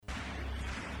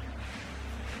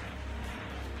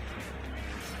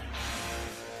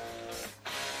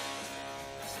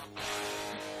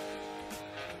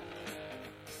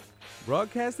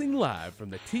Broadcasting live from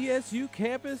the TSU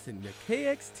campus in the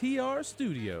KXTR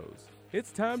studios. It's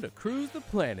time to cruise the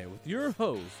planet with your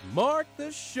host, Mark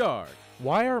the Shark.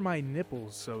 Why are my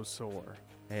nipples so sore?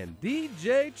 And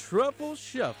DJ Truffle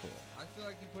Shuffle. I feel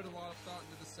like you put a lot of thought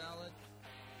into the salad.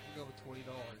 We'll go with $20.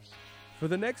 For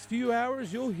the next few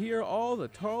hours, you'll hear all the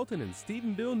Tarleton and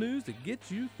Stephenville news to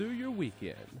get you through your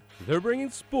weekend. They're bringing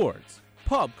sports,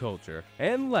 pop culture,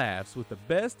 and laughs with the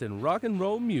best in rock and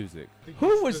roll music.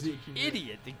 Who was the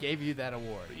idiot that gave you that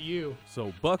award? You.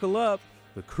 So buckle up,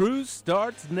 the cruise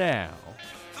starts now.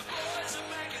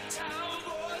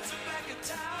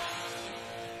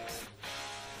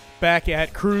 Back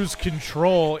at Cruise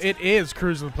Control. It is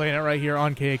Cruise of the Planet right here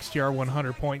on KXTR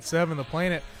 100.7 The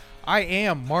Planet. I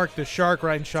am Mark the Shark,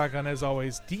 riding shotgun as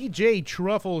always. DJ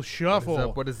Truffle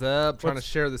Shuffle. What is up? Trying to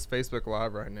share this Facebook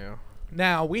Live right now.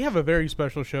 Now, we have a very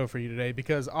special show for you today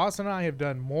because Austin and I have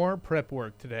done more prep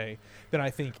work today than I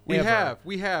think ever.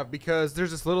 We have, because there's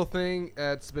this little thing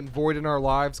that's been void in our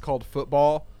lives called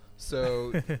football.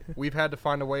 So we've had to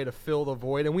find a way to fill the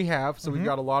void, and we have. So we've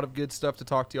got a lot of good stuff to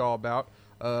talk to you all about.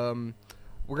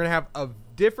 We're going to have a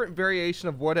different variation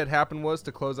of what had happened was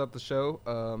to close out the show.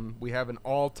 We have an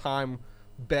all-time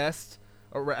best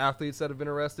athletes that have been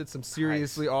arrested, some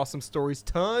seriously awesome stories,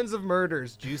 tons of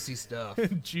murders, juicy stuff.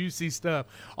 Juicy stuff.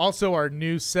 Also, our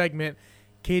new segment,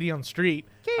 Katie on Street.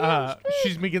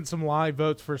 She's been getting some live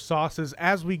votes for sauces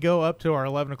as we go up to our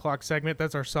 11 o'clock segment.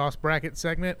 That's our sauce bracket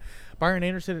segment. Byron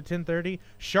Anderson at 10:30.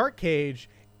 Shark Cage.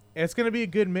 It's going to be a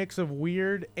good mix of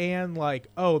weird and like,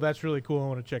 oh, that's really cool. I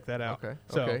want to check that out.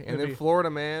 Okay. And then Florida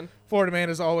Man. Florida Man,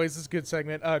 as always, is a good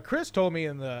segment. Chris told me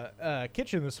in the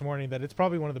kitchen this morning that it's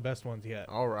probably one of the best ones yet.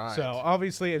 All right. So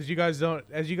obviously, as you guys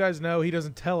know, he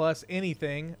doesn't tell us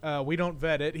anything. We don't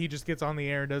vet it. He just gets on the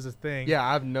air and does his thing. Yeah,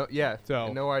 I have no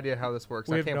idea how this works.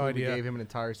 I can't believe we gave him an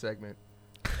entire segment.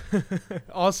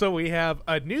 Also, we have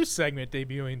a new segment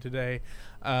debuting today.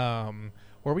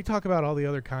 Where we talk about all the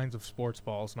other kinds of sports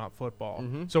balls, not football.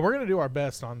 So we're going to do our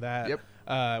best on that.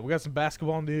 Yep. We got some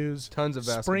basketball news. Tons of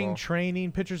basketball. Spring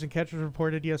training, pitchers and catchers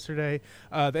reported yesterday.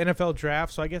 The NFL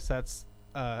draft, so I guess that's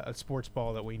a sports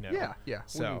ball that we know. Yeah.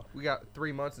 So we got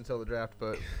 3 months until the draft,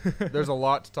 but there's a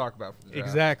lot to talk about for the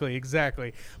draft.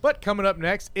 Exactly. But coming up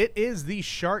next, it is the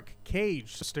Shark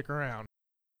Cage, so stick around.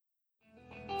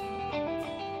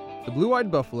 The Blue-Eyed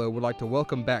Buffalo would like to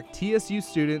welcome back TSU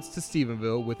students to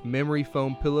Stephenville with memory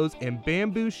foam pillows and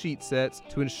bamboo sheet sets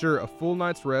to ensure a full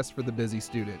night's rest for the busy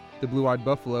student. The Blue-Eyed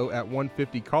Buffalo at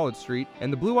 150 College Street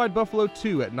and the Blue-Eyed Buffalo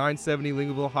 2 at 970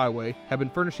 Lincolnville Highway have been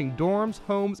furnishing dorms,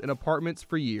 homes, and apartments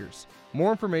for years.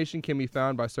 More information can be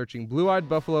found by searching Blue-Eyed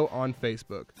Buffalo on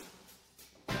Facebook.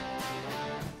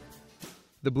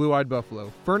 The Blue-Eyed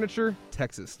Buffalo, furniture,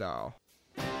 Texas style.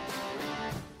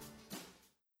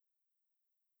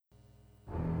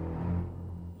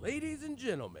 Ladies and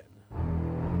gentlemen,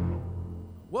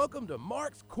 welcome to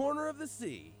Mark's Corner of the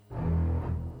Sea.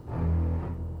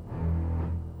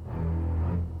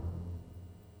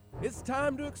 It's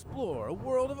time to explore a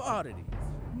world of oddities,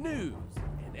 news,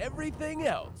 and everything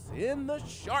else in the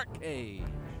Shark Cage.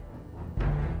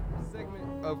 This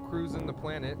segment of Cruising the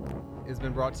Planet has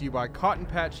been brought to you by Cotton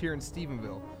Patch here in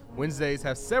Stephenville. Wednesdays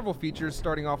have several features,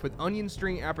 starting off with onion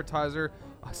string appetizer,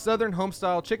 southern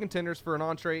homestyle chicken tenders for an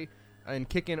entree, and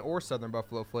kick-in or Southern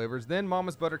Buffalo flavors, then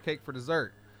Mama's Butter Cake for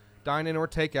dessert. Dine-in or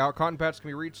take-out, Cotton Patch can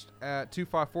be reached at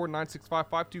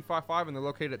 254-965-5255, and they're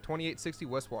located at 2860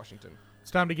 West Washington.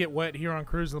 It's time to get wet here on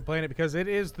Cruise the Planet because it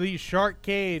is the Shark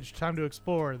Cage. Time to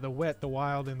explore the wet, the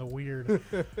wild, and the weird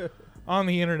on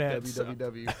the internet.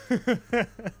 WWW.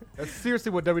 That's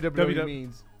seriously what WWW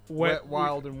means. Wet,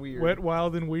 wild, and weird. Wet,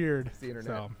 wild, and weird. It's the internet.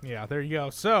 So, yeah, there you go.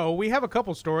 So, we have a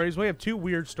couple stories. We have two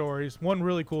weird stories. One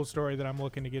really cool story that I'm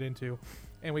looking to get into.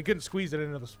 And we couldn't squeeze it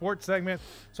into the sports segment.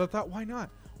 So, I thought, why not?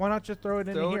 Why not just throw it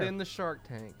in here? Throw it in the Shark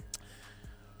Tank.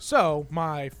 So,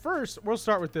 we'll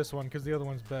start with this one because the other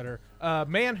one's better.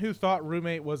 Man who thought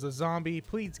roommate was a zombie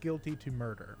pleads guilty to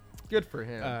murder. Good for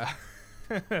him.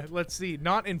 Let's see.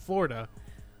 Not in Florida.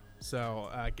 So,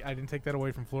 I didn't take that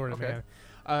away from Florida, man.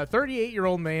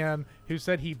 38-year-old man who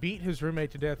said he beat his roommate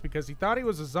to death because he thought he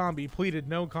was a zombie pleaded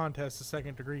no contest to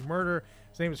second-degree murder.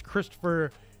 His name is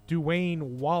Christopher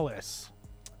Duane Wallace.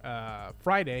 Last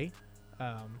Friday.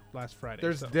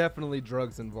 There's definitely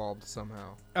drugs involved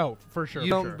somehow. Oh, for sure. You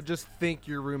don't just think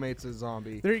your roommate's a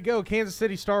zombie. There you go. Kansas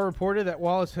City Star reported that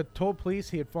Wallace had told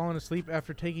police he had fallen asleep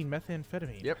after taking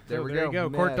methamphetamine. Yep, there we go.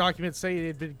 Meth. Court documents say he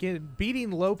had been beating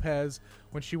Lopez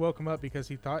when she woke him up because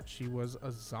he thought she was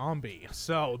a zombie.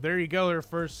 So there you go. Their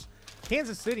first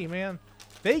Kansas City, man.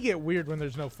 They get weird when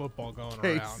there's no football going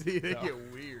around. They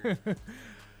get weird.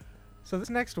 So this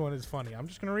next one is funny. I'm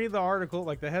just going to read the article,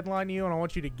 like the headline to you, and I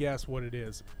want you to guess what it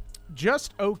is.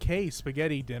 Just okay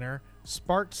spaghetti dinner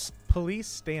sparks police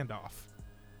standoff.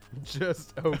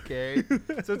 Just okay.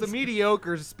 So it's a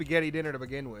mediocre spaghetti dinner to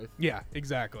begin with. Yeah,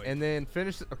 exactly. And then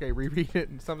finish it. Okay, reread it.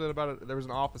 And something about it. There was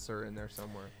an officer in there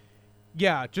somewhere.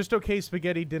 Yeah, just okay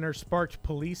spaghetti dinner sparked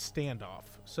police standoff.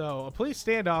 So a police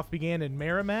standoff began in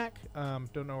Merrimack.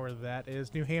 Don't know where that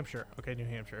is. New Hampshire. Okay, New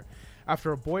Hampshire.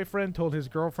 After a boyfriend told his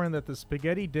girlfriend that the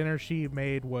spaghetti dinner she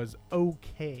made was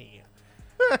okay.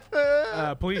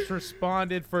 Police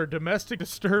responded for a domestic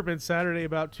disturbance Saturday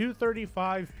about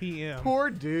 2:35 p.m. Poor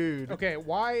dude. Okay,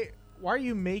 why are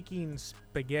you making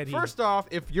spaghetti? First off,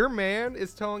 if your man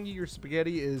is telling you your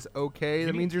spaghetti is okay,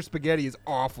 that means your spaghetti is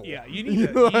awful. Yeah, you need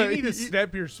to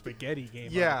step your spaghetti game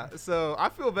Yeah, up. so I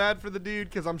feel bad for the dude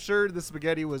because I'm sure the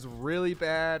spaghetti was really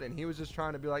bad, and he was just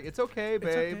trying to be like, "It's okay, It's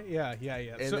babe." okay. Yeah.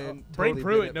 And So then Bray totally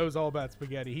Pruitt did it. knows all about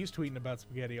spaghetti. He's tweeting about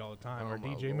spaghetti all the time. Oh, Our my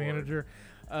DJ Lord. manager.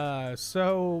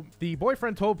 So the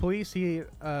boyfriend told police he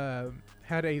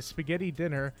had a spaghetti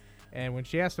dinner, and when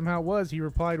she asked him how it was, he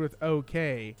replied with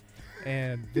 "okay."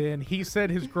 And then he said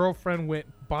his girlfriend went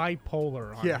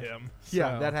bipolar on him.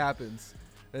 Yeah, So, that happens.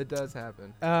 It does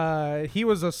happen. he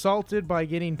was assaulted by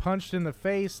getting punched in the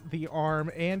face, the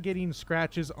arm, and getting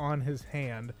scratches on his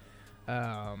hand.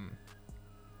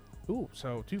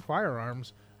 So 2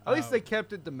 firearms. At least they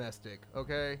kept it domestic,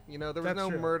 okay? You know, there was That's no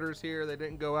true. murders here. They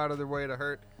didn't go out of their way to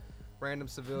hurt random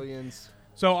civilians.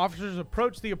 So officers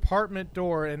approached the apartment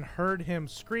door and heard him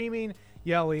screaming,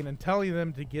 yelling, and telling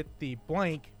them to get the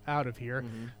blank out of here.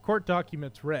 Court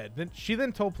documents read. She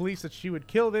then told police that she would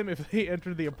kill them if they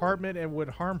entered the apartment and would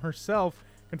harm herself,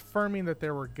 confirming that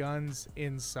there were guns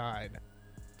inside.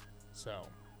 So,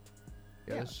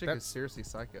 Yeah, this chick is seriously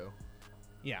psycho.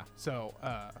 yeah. So,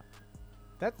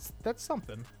 that's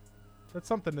something. That's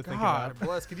something to think God about.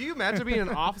 bless. Could you imagine being an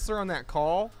officer on that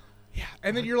call? Yeah,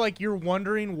 and then you're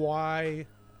wondering why.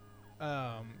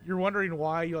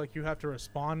 You have to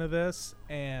respond to this,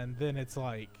 and then it's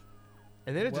like,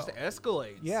 And then it Well, just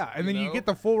escalates. yeah, and then you know? get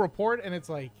the full report, and it's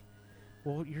like,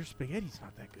 well, your spaghetti's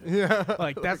not that good. Yeah.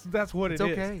 Like that's what It's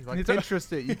it is. okay. Like It's,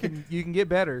 interest it. You can get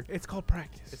better. it's called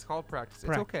practice. It's called practice.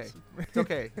 Practice. It's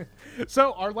okay. It's okay.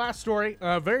 So our last story,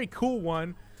 a very cool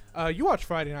one. You watch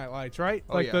Friday Night Lights, right?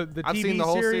 Oh, yeah. the TV I've seen the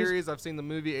whole series. series. I've seen the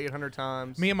movie 800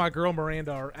 times. Me and my girl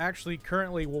Miranda are actually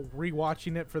currently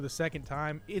rewatching it for the second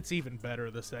time. It's even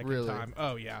better the second Really? time.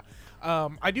 Oh yeah.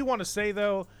 I do want to say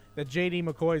though that J.D.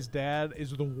 McCoy's dad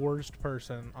is the worst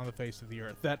person on the face of the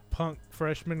earth. That punk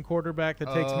freshman quarterback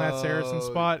that takes Matt Saracen's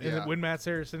spot, and yeah. then when Matt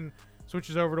Saracen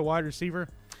switches over to wide receiver.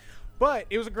 But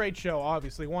it was a great show,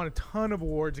 obviously. Won a ton of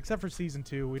awards, except for season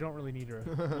 2. We don't really need to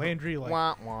Landry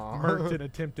Wah, wah. murked an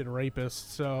attempted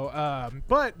rapist. So,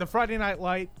 but the Friday Night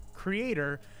Light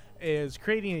creator is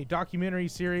creating a documentary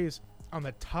series on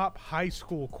the top high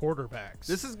school quarterbacks.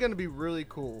 This is going to be really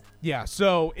cool. Yeah,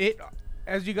 so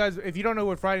as you guys, if you don't know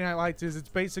what Friday Night Lights is, it's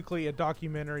basically a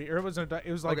documentary, or it was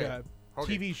like Okay. a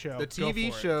Okay. TV show. The Go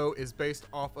TV for it. show is based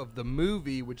off of the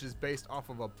movie, which is based off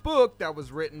of a book that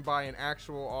was written by an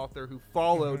actual author who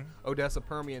followed Mm-hmm. Odessa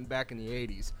Permian back in the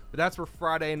 80s. But that's where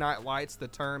Friday Night Lights, the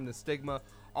term, the stigma,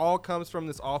 all comes from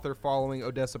this author following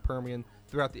Odessa Permian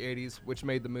throughout the 80s, which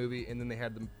made the movie, and then they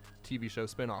had the TV show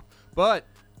spinoff. But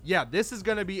yeah, this is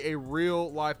going to be a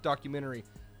real life documentary.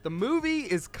 The movie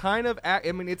is kind of,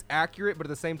 it's accurate, but at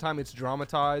the same time, it's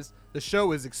dramatized. The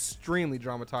show is extremely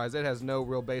dramatized. It has no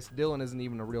real base. Dillon isn't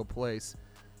even a real place.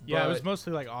 Yeah, it But- was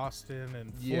mostly like Austin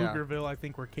and Yeah. Pflugerville, I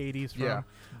think, where Katie's from. Yeah,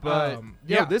 but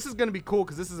yeah, this is going to be cool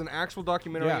because this is an actual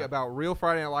documentary Yeah. about real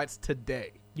Friday Night Lights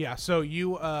today. Yeah, so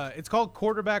it's called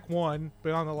Quarterback One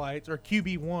Beyond the Lights, or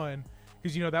QB1,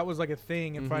 because that was like a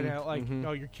thing in Friday Night, like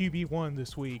oh, you're QB1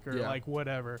 this week, or Yeah. like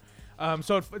whatever.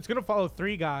 So it's gonna follow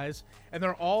 3 guys, and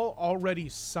they're all already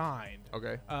signed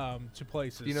Okay. to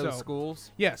places. Do you know the So,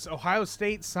 schools? Yes, Ohio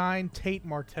State signed Tate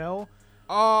Martell.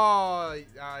 Oh,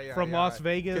 yeah. From Las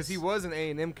Vegas. Because he was an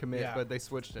A&M commit, Yeah. but they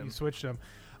switched him. You switched them.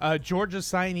 Georgia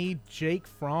signee Jake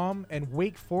Fromm and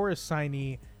Wake Forest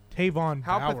signee Tavon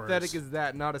How Bowers. pathetic is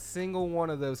that? Not a single one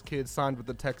of those kids signed with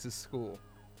the Texas school.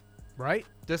 right?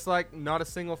 Just like not a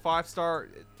single 5-star,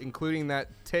 including that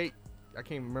Tate. I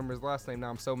can't even remember his last name now.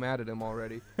 I'm so mad at him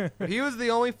already. But he was the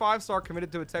only 5-star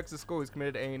committed to a Texas school. He's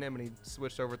committed to A&M, and he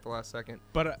switched over at the last second.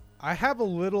 But I have a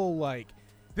little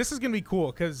this is gonna be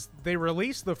cool because they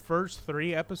released the first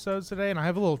 3 episodes today, and I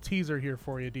have a little teaser here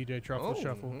for you, DJ Truffle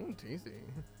Shuffle. Teasy.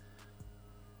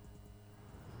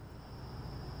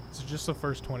 It's just the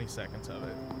first 20 seconds of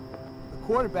it. The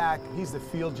quarterback, he's the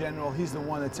field general. He's the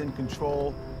one that's in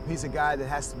control. He's a guy that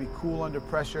has to be cool under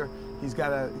pressure. He's got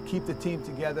to keep the team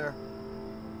together.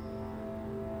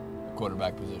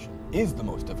 quarterback position is the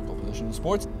most difficult position in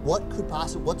sports.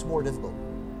 What's more difficult?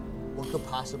 What could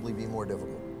possibly be more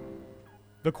difficult?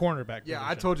 The cornerback. Yeah, position.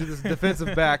 I told you this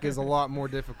defensive back is a lot more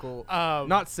difficult.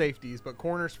 Not safeties, but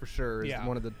corners for sure is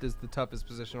is the toughest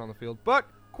position on the field. But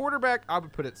quarterback, I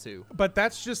would put it 2. But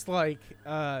that's just like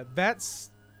that's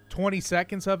 20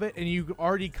 seconds of it, and you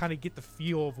already kind of get the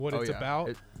feel of what it's about.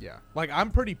 Like, I'm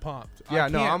pretty pumped. Yeah,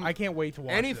 I can't wait to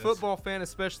watch any this. football fan,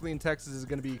 especially in Texas, is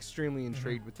going to be extremely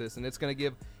intrigued with this, and it's going to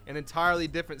give an entirely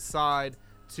different side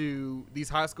to these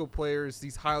high school players,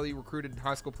 these highly recruited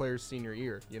high school players' senior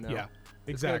year. You know, Yeah,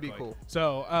 it's going exactly. to be cool.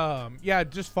 So,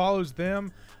 it just follows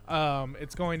them.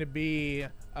 It's going to be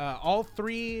all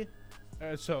 3.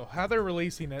 So how they're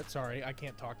releasing it, sorry, I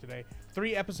can't talk today.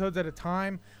 3 episodes at a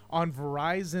time on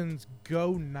Verizon's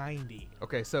Go 90.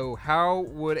 Okay, so how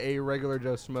would a regular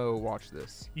Joe Schmo watch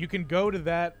this? You can go to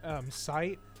that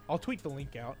site. I'll tweet the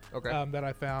link out that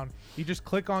I found. You just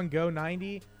click on Go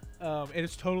 90, and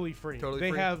it's totally free. They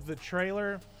have the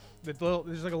trailer. There's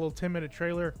like a little 10-minute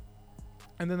trailer,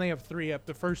 and then they have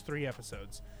the first 3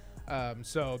 episodes.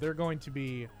 So they're going to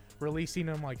be releasing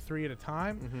them like 3 at a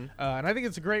time, and I think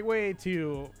it's a great way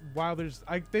to.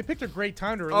 They picked a great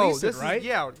time to release it, right?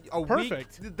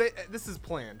 Perfect. This is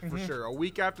planned for sure. A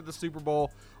week after the Super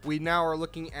Bowl, we now are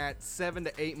looking at 7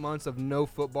 to 8 months of no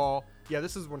football. Yeah,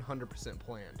 this is 100%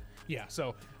 planned. Yeah,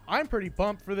 so I'm pretty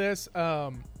pumped for this. I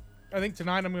think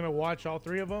tonight I'm going to watch all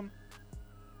 3 of them.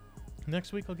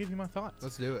 Next week I'll give you my thoughts.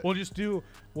 Let's do it.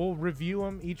 We'll review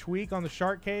them each week on the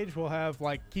Shark Cage. We'll have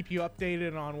keep you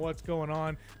updated on what's going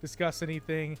on, discuss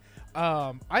anything.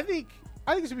 I think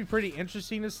it's gonna be pretty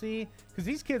interesting to see because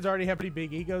these kids already have pretty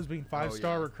big egos, being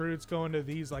 5-star recruits going to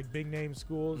these big name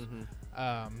schools.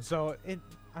 So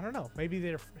I don't know. Maybe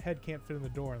their head can't fit in the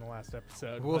door in the last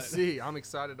episode. We'll see. I'm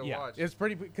excited to watch. It's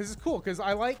pretty because it's cool because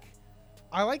I like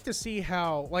to see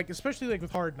how, especially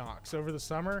with Hard Knocks over the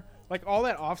summer, all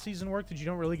that off-season work that you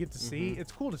don't really get to see.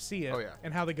 It's cool to see it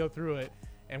and how they go through it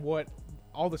and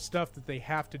all the stuff that they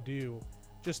have to do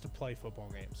just to play football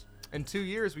games. In 2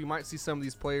 years, we might see some of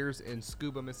these players in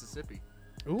Scuba, Mississippi.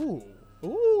 Ooh.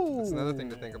 That's another thing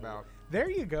to think about. There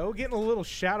you go. Getting a little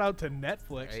shout out to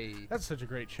Netflix. Hey. That's such a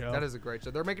great show. That is a great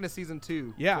show. They're making a season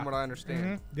 2, from what I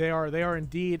understand. They are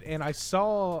indeed. And I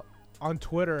saw on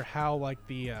Twitter how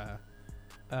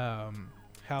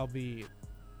how the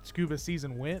Scuba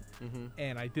season went,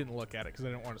 and I didn't look at it because I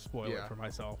didn't want to spoil it for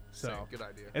myself. So good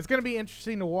idea. It's going to be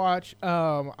interesting to watch.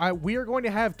 We are going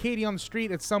to have Katie on the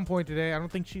street at some point today. I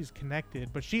don't think she's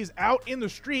connected, but she's out in the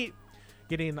street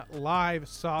getting live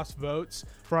sauce votes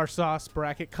for our sauce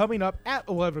bracket coming up at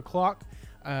 11 o'clock.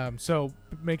 So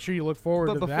make sure you look forward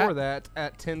to that. But before that,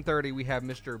 at 10:30, we have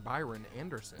Mr. Byron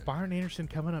Anderson. Byron Anderson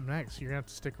coming up next. So you're going to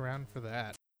have to stick around for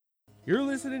that. You're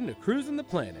listening to Cruising the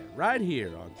Planet right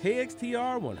here on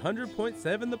KXTR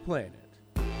 100.7 The Planet.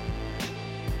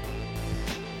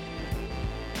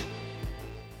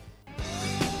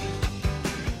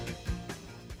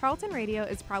 Tarleton Radio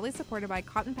is proudly supported by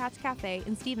Cotton Patch Cafe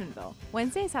in Stephenville.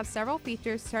 Wednesdays have several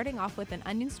features, starting off with an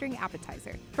onion string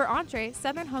appetizer. For entree,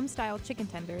 Southern home-style chicken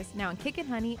tenders, now in kick and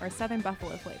honey or Southern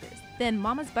buffalo flavors. Then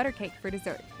Mama's butter cake for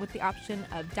dessert, with the option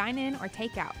of dine-in or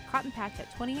take-out. Cotton Patch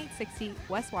at 2860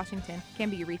 West Washington can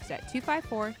be reached at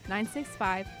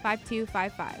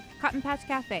 254-965-5255. Cotton Patch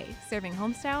Cafe, serving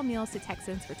home-style meals to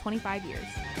Texans for 25 years.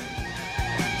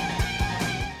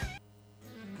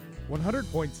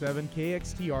 100.7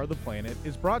 KXTR The Planet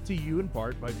is brought to you in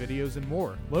part by Videos and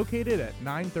More, located at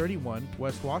 931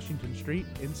 West Washington Street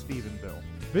in Stephenville.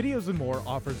 Videos and More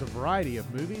offers a variety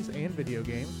of movies and video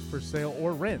games for sale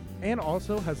or rent, and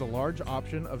also has a large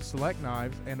option of select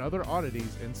knives and other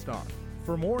oddities in stock.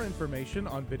 For more information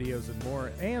on Videos and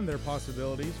More and their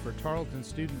possibilities for Tarleton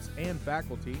students and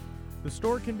faculty, the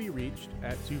store can be reached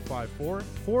at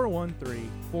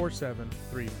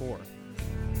 254-413-4734.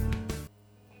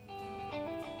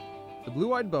 The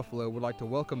Blue-Eyed Buffalo would like to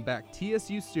welcome back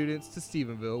TSU students to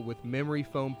Stephenville with memory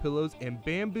foam pillows and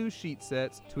bamboo sheet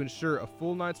sets to ensure a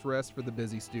full night's rest for the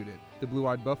busy student. The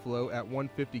Blue-Eyed Buffalo at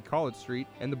 150 College Street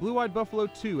and the Blue-Eyed Buffalo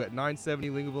 2 at 970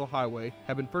 Lincolnville Highway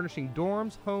have been furnishing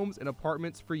dorms, homes, and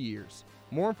apartments for years.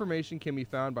 More information can be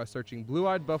found by searching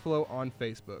Blue-Eyed Buffalo on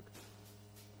Facebook.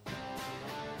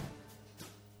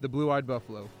 The Blue-Eyed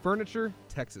Buffalo, furniture,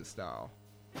 Texas style.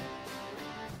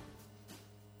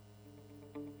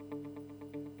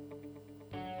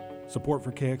 Support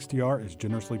for KXTR is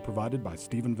generously provided by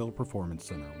Stephenville Performance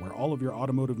Center, where all of your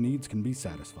automotive needs can be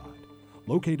satisfied.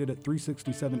 Located at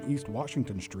 367 East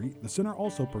Washington Street, the center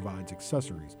also provides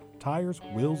accessories, tires,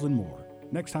 wheels, and more.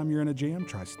 Next time you're in a jam,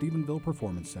 try Stephenville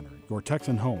Performance Center, your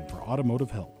Texan home for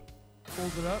automotive help.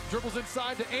 Pulls it up, dribbles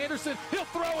inside to Anderson. He'll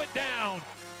throw it down.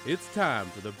 It's time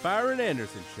for the Byron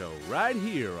Anderson Show right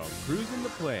here on Cruising the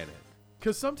Planet.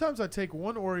 Because sometimes I take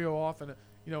one Oreo off and,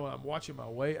 when I'm watching my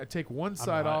weight, I take one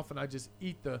side off and I just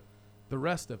eat the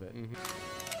rest of it.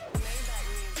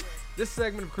 This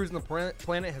segment of Cruising the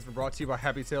Planet has been brought to you by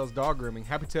Happy Tails Dog Grooming.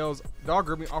 Happy Tails Dog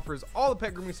Grooming offers all the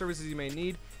pet grooming services you may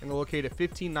need, and they're located at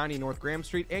 1590 North Graham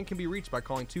Street and can be reached by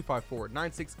calling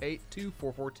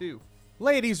 254-968-2442.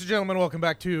 Ladies and gentlemen, welcome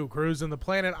back to Cruising the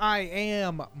Planet. I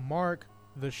am Mark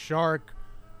the Shark,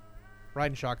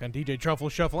 riding shotgun, DJ Truffle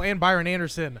Shuffle, and Byron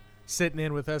Anderson sitting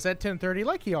in with us at 10:30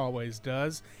 like he always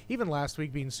does. Even last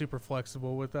week being super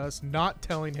flexible with us, not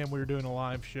telling him we were doing a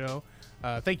live show.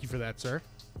 Thank you for that, sir.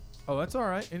 Oh, that's all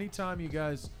right. Anytime you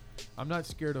guys, I'm not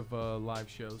scared of live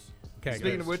shows. Okay.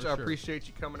 Speaking good. of which, I appreciate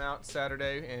you coming out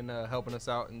Saturday and helping us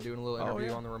out and doing a little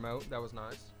interview on the remote. That was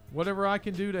nice. Whatever I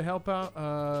can do to help out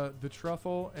the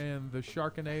Truffle and the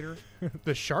Sharkinator.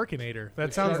 The Sharkinator.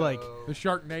 That sounds like the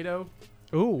Sharknado.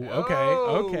 Ooh,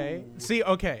 okay. See,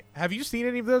 okay. Have you seen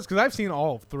any of those? Because I've seen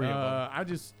all three of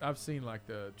them. I've seen like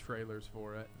the trailers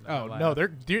for it. Oh no,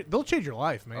 they'll change your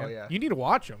life, man. Oh, yeah. You need to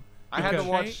watch them. I had to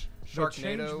watch They'll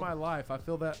change Sharknado. my life. I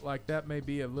feel that may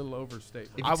be a little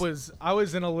overstatement. I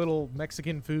was in a little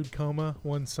Mexican food coma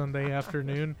one Sunday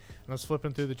afternoon, and I was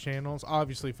flipping through the channels.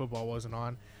 Obviously, football wasn't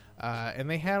on, and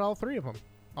they had all three of them.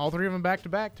 All three of them back to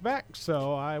back to back.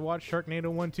 So I watched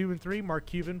Sharknado 1, 2, and 3. Mark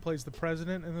Cuban plays the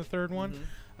president in the third one.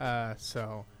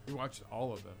 So you watched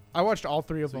all of them. I watched all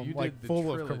three of So them, you like did the full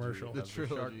of trilogy commercials. The of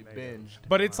trilogy Sharknado. binged.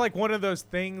 But it's like one of those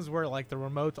things where like the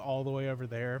remote's all the way over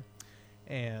there.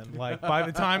 And like by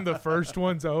the time the first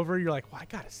one's over, you're like, well, I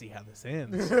gotta see how this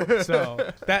ends. So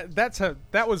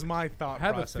that was my thought I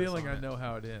have a process feeling on I it. know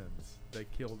how it ends. They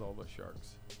killed all the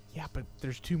sharks. Yeah, but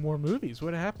there's 2 more movies.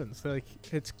 What happens? Like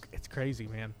it's crazy,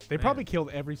 man. They probably killed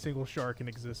every single shark in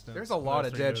existence. There's a in lot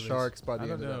those of 3 dead movies. sharks by the I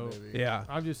end don't of know. that movie. Yeah.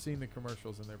 I've just seen the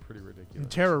commercials and they're pretty ridiculous. And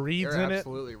Tara Reid's They're in it.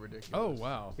 absolutely ridiculous. Oh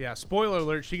wow! Yeah, spoiler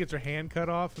alert, she gets her hand cut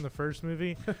off in the first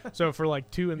movie. So for like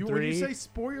 2 and 3. When you say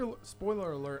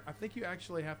spoiler alert, I think you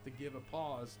actually have to give a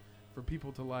pause for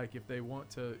people to like if they want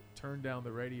to turn down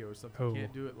the radio or something. Oh. You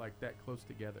can't do it like that close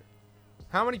together.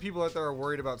 How many people out there are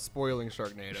worried about spoiling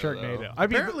Sharknado? Sharknado. though? I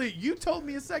mean, Apparently, you told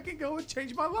me a second ago it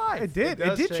changed my life. it did. It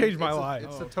does did change my life.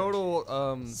 It's a total.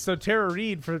 So Tara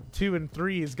Reid for 2 and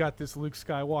 3 has got this Luke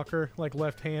Skywalker like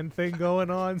left hand thing going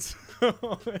on.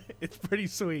 So it's pretty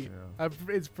sweet.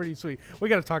 It's pretty sweet. We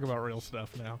got to talk about real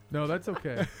stuff now. No, that's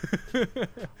okay.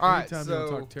 All right, Anytime so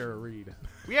you talk Tara Reid.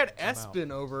 we had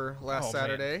Espen over last Oh, man.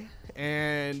 Saturday,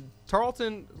 and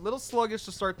Tarleton a little sluggish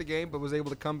to start the game, but was able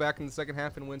to come back in the second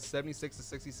half and win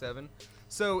 76-67.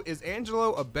 So is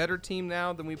Angelo a better team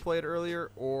now than we played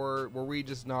earlier, or were we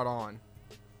just not on?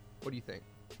 What do you think?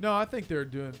 No, I think they're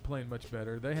playing much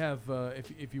better. They have,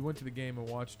 if you went to the game and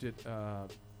watched it,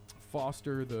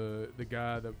 Foster, the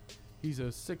guy, he's a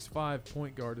 6'5"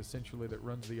 point guard essentially that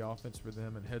runs the offense for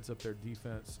them and heads up their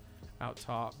defense out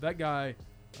top. That guy,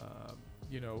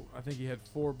 I think he had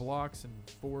 4 blocks and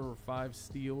 4 or 5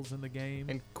 steals in the game.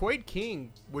 And Quade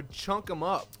King would chunk them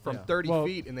up from Yeah. 30 Well,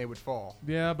 feet, and they would fall.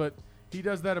 Yeah, but he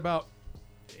does that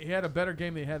he had a better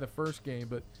game than he had the first game,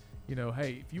 but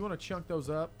hey, if you want to chunk those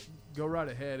up, go right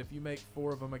ahead. If you make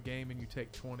 4 of them a game and you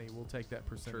take 20, we'll take that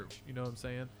percentage. True. You know what I'm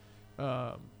saying?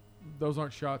 Those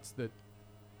aren't shots that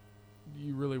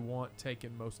you really want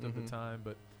taken most of the time,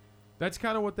 but that's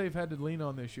kind of what they've had to lean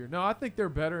on this year. No, I think they're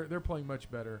better. They're playing much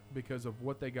better because of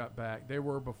what they got back. They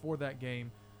were before that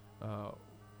game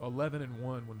 11-1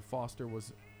 when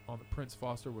Prince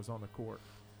Foster was on the court.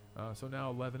 So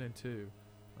now 11-2.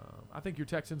 I think your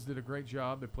Texans did a great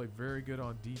job. They played very good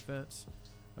on defense,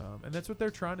 and that's what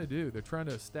they're trying to do. They're trying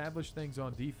to establish things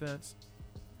on defense,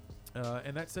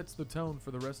 and that sets the tone for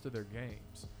the rest of their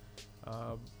games.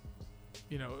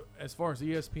 As far as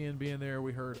ESPN being there,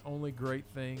 we heard only great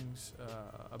things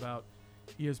about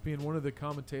ESPN. One of the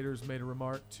commentators made a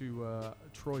remark to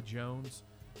Troy Jones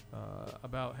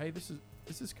about, hey, this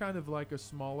is kind of like a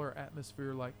smaller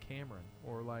atmosphere like Cameron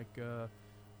or like or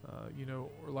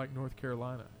like North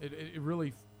Carolina. It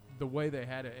really, the way they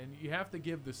had it, and you have to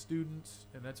give the students,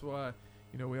 and that's why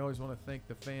we always want to thank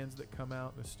the fans that come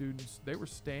out, the students. They were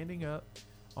standing up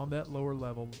on that lower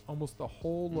level, almost the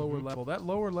whole lower level. That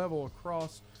lower level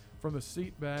across from the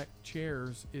seat back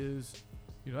chairs is,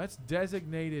 that's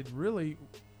designated. Really,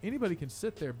 anybody can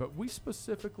sit there, but we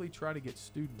specifically try to get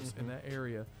students in that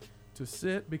area to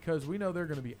sit because we know they're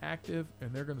going to be active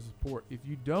and they're going to support. If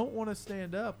you don't want to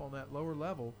stand up on that lower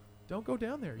level, don't go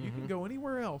down there. You can go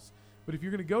anywhere else, but if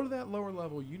you're going to go to that lower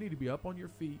level, you need to be up on your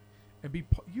feet and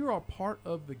you are part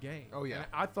of the game. Oh, yeah. And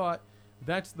I thought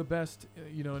that's the best,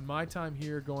 in my time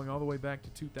here, going all the way back to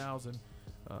 2000.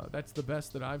 That's the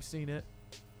best that I've seen it.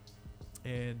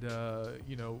 And,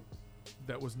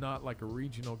 that was not like a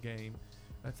regional game.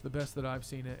 That's the best that I've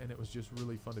seen it, and it was just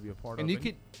really fun to be a part of. And you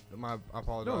could, I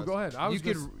apologize. No, go ahead.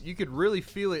 You could really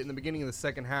feel it in the beginning of the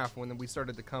second half when we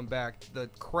started to come back. The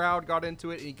crowd got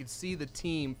into it, and you could see the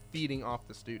team feeding off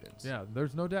the students. Yeah,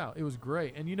 there's no doubt. It was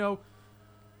great. And,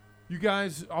 you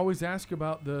guys always ask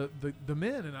about the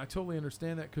men, and I totally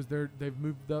understand that because they've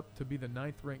moved up to be the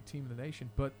 9th-ranked team in the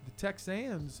nation. But the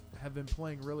Texans have been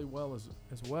playing really well as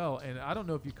well. And I don't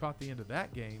know if you caught the end of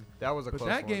that game. That was a close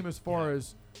that one. game, as far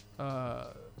as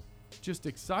just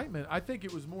excitement, I think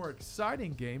it was more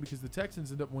exciting game because the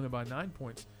Texans ended up winning by 9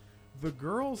 points. The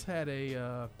girls had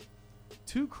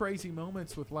two crazy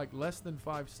moments with like less than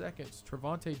 5 seconds.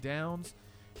 Trevante Downs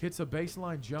hits a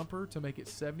baseline jumper to make it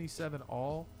 77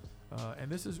 all.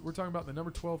 And we're talking about the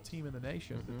number 12 team in the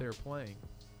nation that they're playing.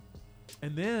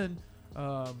 And then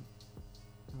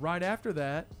right after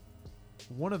that,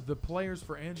 one of the players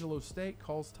for Angelo State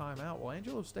calls timeout. Well,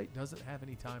 Angelo State doesn't have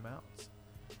any timeouts.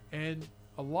 And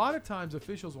a lot of times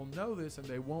officials will know this and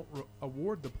they won't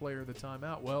award the player the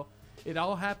timeout. Well, it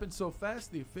all happened so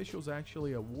fast, the officials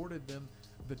actually awarded them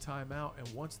the timeout. And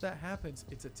once that happens,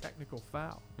 it's a technical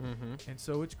foul. And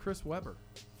so it's Chris Webber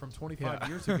from 25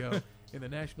 years ago in the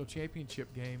national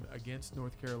championship game against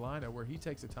North Carolina where he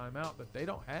takes a timeout that they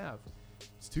don't have.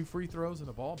 It's 2 free throws and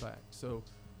a ball back. So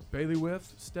Bailey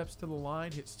Whiff steps to the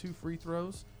line, hits 2 free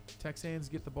throws. Texans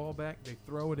get the ball back. They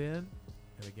throw it in, and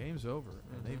the game's over.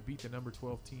 And they've beat the number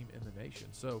 12 team in the nation.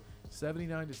 So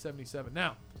 79-77.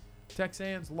 Now,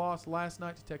 Texans lost last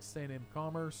night to Texas A&M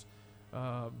Commerce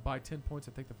by 10 points.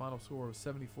 I think the final score was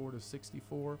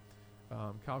 74-64.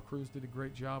 Kyle Cruz did a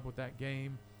great job with that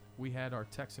game. We had our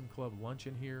Texan Club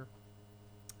luncheon here.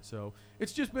 So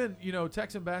it's just been,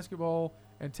 Texan basketball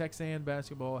and Texan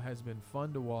basketball has been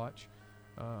fun to watch.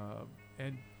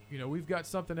 And, we've got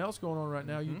something else going on right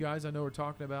now. You guys, I know, are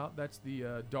talking about. That's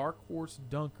the Dark Horse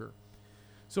Dunker.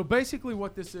 So basically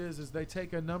what this is they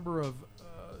take a number of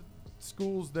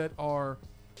schools that are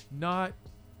not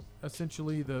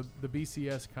essentially the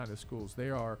BCS kind of schools. They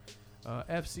are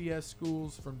FCS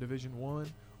schools from Division I,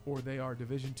 or they are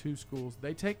Division II schools.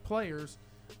 They take players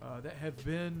that have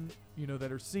been,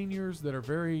 that are seniors, that are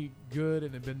very good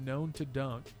and have been known to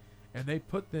dunk, and they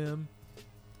put them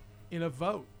in a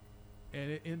vote. And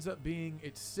it ends up being,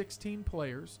 it's 16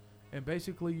 players, and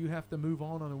basically you have to move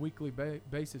on a weekly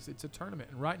basis. It's a tournament.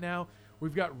 And right now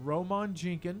we've got Roman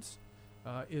Jenkins,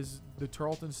 is the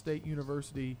Tarleton State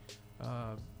University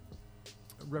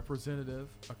representative.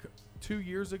 2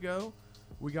 years ago,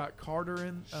 we got Carter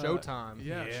in. Showtime.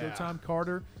 Yeah, Showtime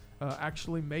Carter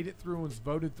actually made it through and was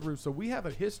voted through. So we have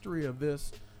a history of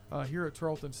this here at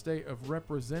Tarleton State of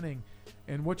representing.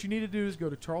 And what you need to do is go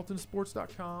to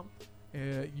tarletonsports.com,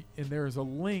 and there is a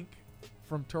link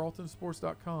from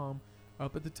tarletonsports.com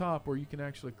up at the top where you can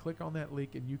actually click on that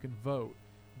link and you can vote.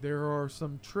 There are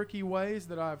some tricky ways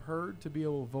that I've heard to be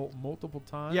able to vote multiple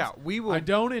times. Yeah, we will. I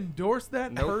don't endorse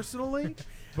that personally,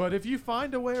 but if you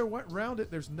find a way around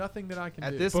it, there's nothing that I can do.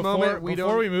 At this moment,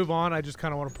 before we move on, I just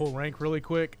kind of want to pull rank really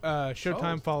quick.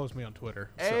 Showtime follows me on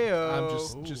Twitter. So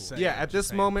I'm just saying. Yeah, at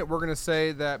this moment, we're going to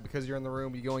say that because you're in the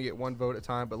room, you only get 1 vote at a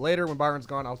time. But later, when Byron's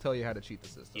gone, I'll tell you how to cheat the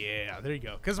system. Yeah, there you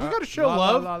go. Because we got to show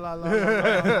love.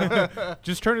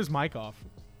 Just turn his mic off.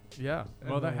 Yeah,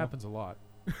 well, that happens a lot.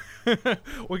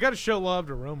 We got to show love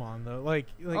to Roman though. Like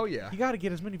oh yeah, you got to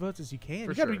get as many votes as you can.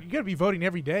 For you got to be voting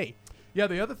every day. Yeah,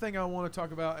 the other thing I want to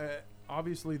talk about,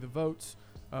 obviously the votes,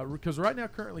 because right now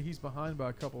currently he's behind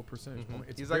by a couple of percentage points.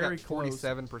 It's he's very like at close.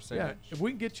 47%. Yeah, if we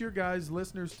can get your guys,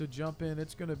 listeners, to jump in,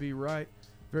 it's going to be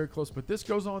very close. But this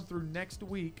goes on through next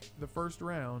week, the first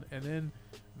round, and then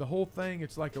the whole thing.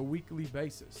 It's like a weekly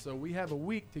basis. So we have a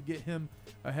week to get him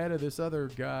ahead of this other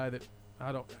guy that.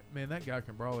 That guy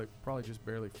can probably just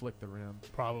barely flick the rim.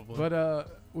 Probably. But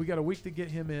we got a week to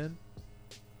get him in,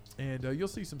 and you'll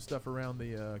see some stuff around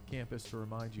the campus to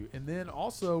remind you. And then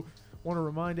also want to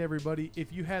remind everybody,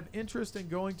 if you have interest in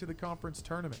going to the conference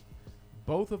tournament,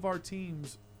 both of our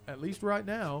teams, at least right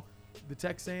now, the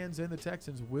Texans and the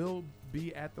Texans, will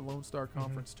be at the Lone Star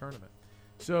Conference tournament.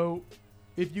 So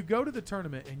if you go to the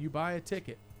tournament and you buy a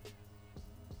ticket,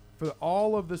 for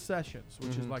all of the sessions,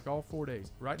 which is like all 4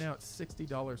 days. Right now it's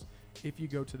 $60 if you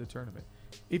go to the tournament.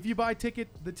 If you buy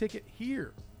the ticket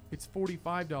here, it's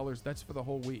 $45. That's for the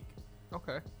whole week.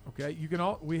 Okay. You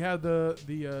can we have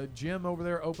the gym over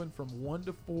there open from 1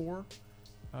 to 4.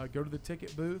 Go to the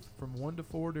ticket booth from 1 to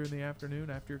 4 during the afternoon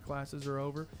after your classes are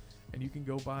over. and you can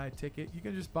go buy a ticket. You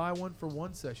can just buy one for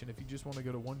one session if you just want to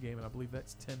go to one game, and I believe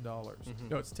that's $10.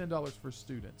 No, it's $10 for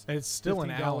students. And it's still in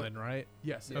 $15 Allen, right?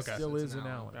 Yes, it Okay. still It's is in in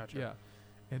Allen. Allen. Gotcha. Yeah,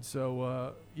 and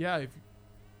so if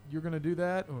you're gonna do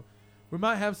that, we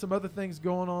might have some other things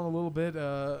going on a little bit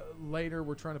later.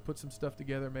 We're trying to put some stuff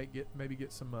together, maybe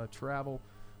get some travel,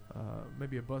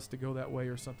 maybe a bus to go that way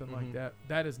or something like that.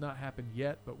 That has not happened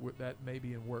yet, but that may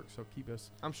be in work. So keep us.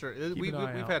 I'm sure Keep we've an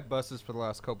eye out. had buses for the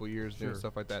last couple of years doing Sure.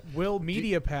 stuff like that. Will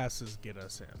media passes get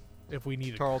us in if we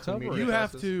need to Tarleton cover Media it You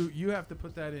have passes. to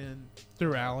put that in.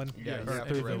 through Allen? Yeah, you or have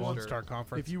through to the register. Lone Star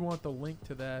Conference. If you want the link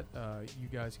to that, you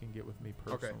guys can get with me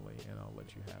personally, and I'll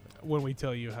let you have it. when we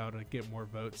tell you how to get more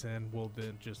votes in, we'll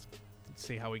then just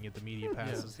see how we can get the media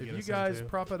passes. Yes. to If get you us in, guys too.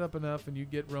 prop it up enough and you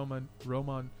get Roman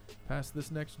past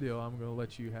this next deal, I'm going to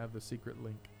let you have the secret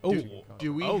link. Oh, to your contract.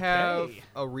 Do we Okay. have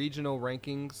a regional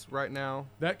rankings right now?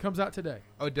 That comes out today.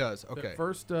 Oh, it does. Okay.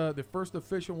 The first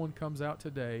official one comes out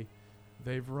today.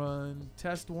 They've run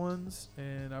test ones,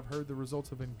 and I've heard the results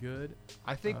have been good.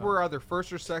 I think we're either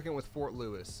first or second with Fort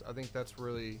Lewis. I think that's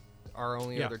really our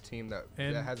only Yeah. other team that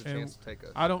And- has a and chance to take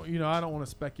us. I don't want to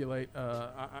speculate.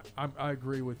 I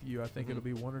agree with you. I think it'll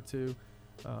be one or two.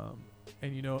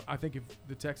 And I think if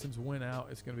the Texans win out,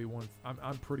 it's going to be one.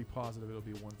 I'm pretty positive it'll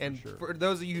be one And for sure. for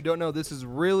those of you who don't know, this is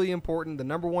really important. The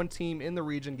number one team in the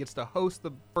region gets to host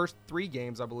the first 3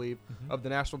 games, I believe, of the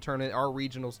national tournament, our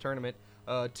regionals tournament.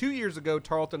 2 years ago,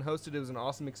 Tarleton hosted. It was an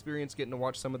awesome experience getting to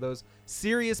watch some of those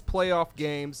serious playoff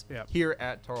games here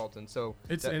at Tarleton. So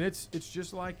It's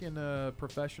just like in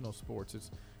professional sports.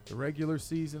 It's the regular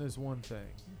season is one thing,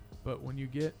 but when you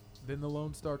get then the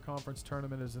Lone Star Conference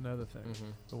tournament is another thing.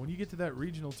 But when you get to that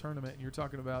regional tournament and you're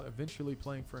talking about eventually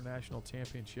playing for a national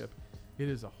championship, it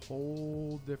is a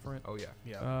whole different. Oh yeah.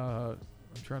 I'm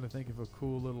trying to think of a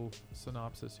cool little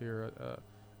synopsis here.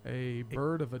 A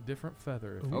bird of a different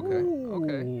feather. if you will.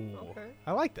 Okay.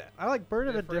 I like that. I like bird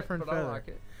of a different but I feather. like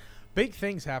it. Big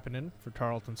things happening for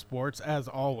Tarleton sports, as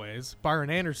always. Byron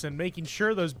Anderson making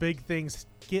sure those big things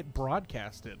get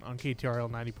broadcasted on KTRL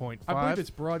 90.5. I believe it's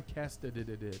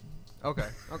broadcasted. Okay.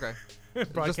 Just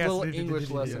a Broadcasted little it. English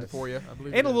lesson for you. I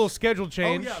believe And it a little is. schedule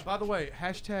change. Oh yeah. By the way,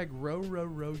 hashtag row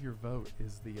your vote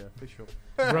is the official.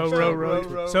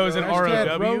 Row. So is it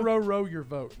Hashtag ROW? row your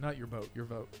vote, not your boat. Your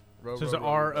vote. Row, So is row, it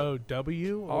row, row.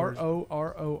 ROW?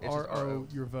 or- RO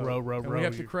your vote. Row, and we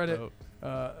have to your credit vote.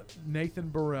 Nathan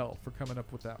Burrell for coming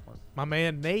up with that one. My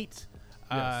man Nate.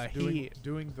 Yes, He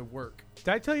doing the work. did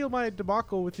I tell you my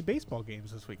debacle with the baseball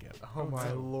games this weekend? Oh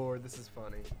my lord, this is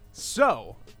funny.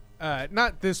 So,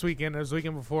 not this weekend. It was the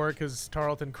weekend before because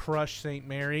Tarleton crushed St.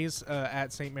 Mary's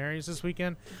at St. Mary's this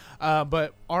weekend.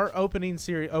 But our opening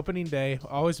day,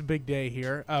 always a big day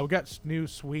here. We got new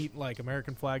sweet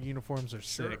American flag uniforms. Are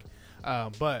sick.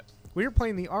 But we were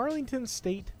playing the Arlington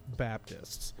State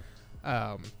Baptists.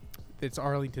 It's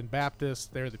Arlington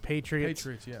Baptist. They're the Patriots.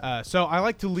 Yeah. So I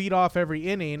like to lead off every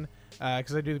inning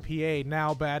because I do the PA.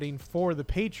 Now batting for the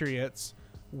Patriots,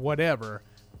 whatever.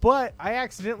 But I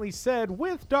accidentally said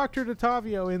with Dr.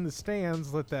 DeTavio in the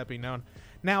stands, let that be known,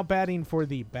 now batting for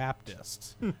the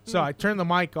Baptists. So I turned the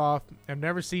mic off. I've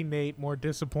never seen Nate more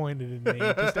disappointed in me,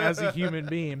 just as a human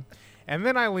being. And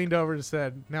then I leaned over and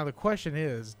said, now the question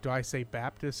is, do I say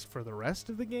Baptist for the rest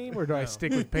of the game or do I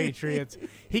stick with Patriots?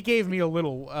 He gave me a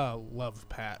little love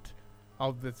pat.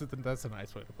 That's a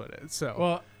nice way to put it. So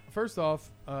Well, first off,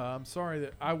 I'm sorry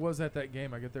that I was at that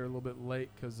game. I got there a little bit late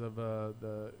because of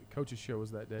the coach's show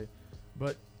was that day.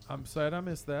 But I'm sad I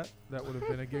missed that. That would have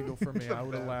been a giggle for me. I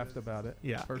would have laughed about it.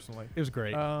 Yeah. Personally. it was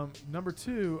great. Number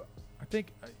two, I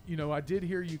think I did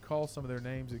hear you call some of their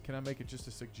names. Can I make it just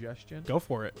a suggestion? Go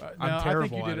for it. No, I'm terrible I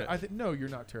think you did at it. No, you're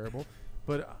not terrible.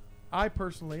 But I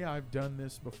personally, I've done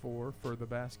this before for the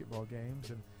basketball games,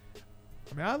 and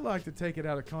I mean, I'd like to take it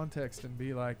out of context and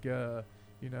be like,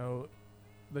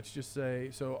 let's just say,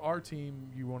 so our team,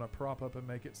 you want to prop up and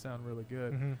make it sound really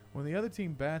good. Mhm. When the other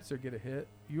team bats or get a hit,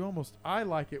 I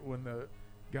like it when the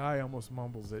guy almost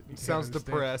mumbles it. You can't Sounds understand.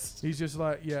 depressed. He's just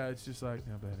like, it's just like,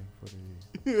 now batting for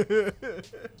the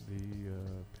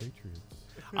Patriots.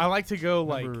 I like to go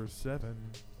Number 7,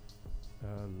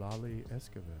 Lolly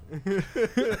Escobar.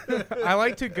 I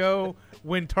like to go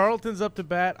when Tarleton's up to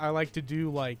bat. I like to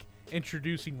do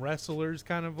introducing wrestlers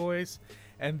kind of voice,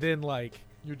 and then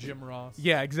You're Jim Ross.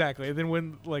 yeah, exactly. And then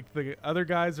when the other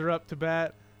guys are up to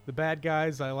bat, the bad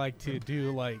guys, I like to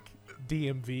do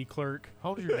DMV clerk.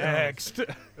 Hold your nose. Next.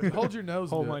 Hold your nose.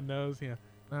 Hold to my it. nose. Yeah.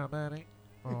 Now batting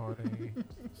for the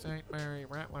St. Mary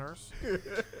Rattlers.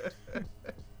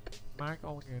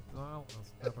 Michael Gonzalez,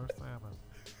 number 7.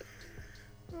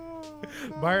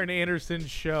 Byron Anderson's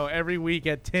show every week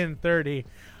at 10:30.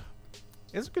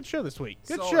 It's a good show this week.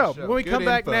 Good Solid show. show. When we Good come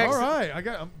back info. next, All right,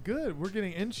 I'm good. We're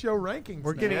getting in-show rankings.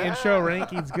 we're now. getting in-show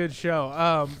rankings. Good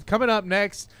show. Coming up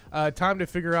next, time to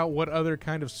figure out what other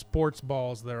kind of sports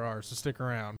balls there are, so stick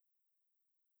around.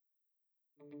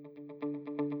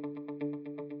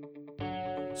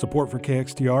 Support for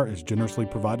KXTR is generously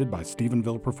provided by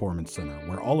Stephenville Performance Center,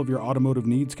 where all of your automotive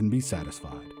needs can be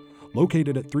satisfied.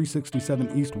 Located at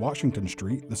 367 East Washington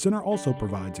Street, the center also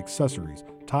provides accessories,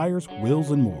 tires,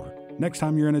 wheels, and more. Next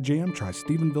time you're in a jam, try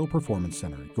Stephenville Performance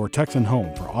Center, your Texan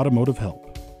home for automotive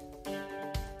help.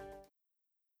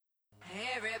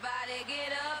 Everybody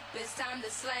get up, it's time to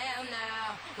slam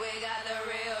now. We got the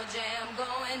real jam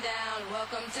going down.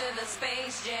 Welcome to the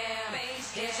Space Jam.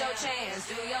 Here's your chance,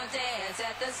 do your dance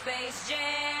at the Space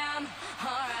Jam.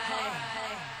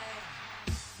 Alright.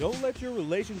 Don't let your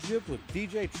relationship with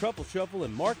DJ Truffle Shuffle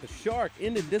and Mark the Shark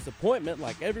end in disappointment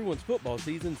like everyone's football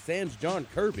season sans John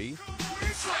Kirby.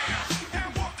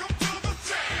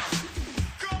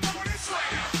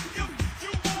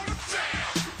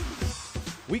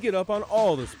 We get up on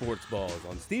all the sports balls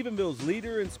on Stephenville's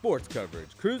leader in sports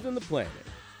coverage, Cruising the Planet.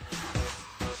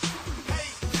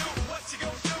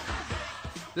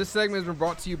 This segment has been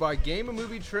brought to you by Game and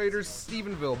Movie Traders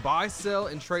Stephenville. Buy, sell,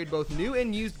 and trade both new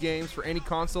and used games for any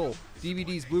console,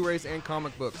 DVDs, Blu-rays, and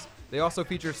comic books. They also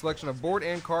feature a selection of board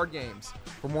and card games.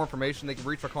 For more information, they can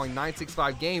reach by calling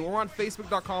 965-GAME or on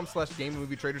Facebook.com/Game and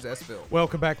Movie Traders Sville.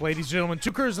 Welcome back, ladies and gentlemen,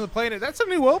 to Cruising the Planet. That's a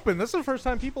new open. This is the first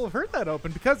time people have heard that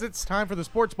open because it's time for the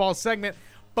sports ball segment.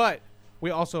 But we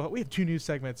have two new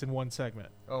segments in one segment.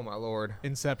 Oh, my Lord.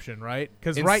 Inception, right?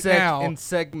 Because right now...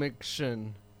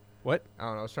 Insegmentation. What? I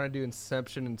don't know. I was trying to do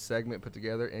Inception and segment put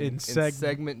together.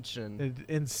 Segmentation.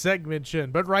 In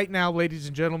segmentation. But right now, ladies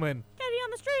and gentlemen, Katie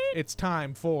on the street. it's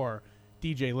time for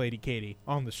DJ Lady Katie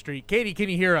on the street. Katie, can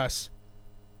you hear us?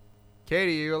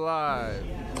 Katie, you're live.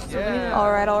 Yeah.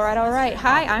 All right.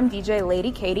 Hi, I'm DJ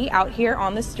Lady Katie out here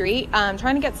on the street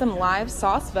trying to get some live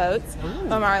sauce votes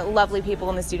from our lovely people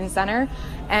in the Student Center.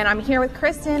 And I'm here with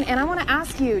Kristen, and I want to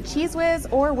ask you, Cheese Whiz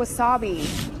or wasabi?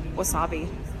 Wasabi.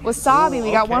 Wasabi.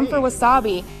 We got one for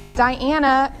wasabi.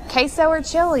 Diana, queso or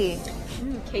chili?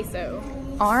 Queso.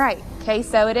 All right,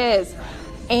 queso it is.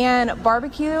 And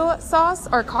barbecue sauce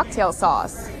or cocktail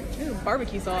sauce? Ooh,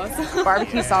 barbecue sauce.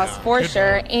 Barbecue sauce for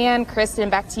sure. And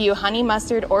Kristen, back to you. Honey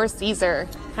mustard or Caesar?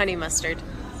 Honey mustard.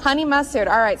 Honey mustard.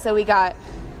 All right, so we got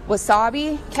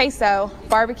wasabi, queso,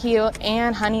 barbecue,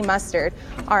 and honey mustard.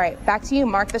 All right, back to you,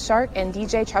 Mark the Shark and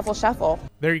DJ Truffle Shuffle.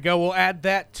 There you go. We'll add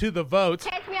that to the votes.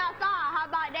 Catch me outside. How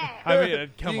about that? I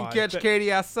mean, come you on. can catch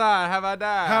Katie outside. How about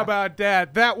that? How about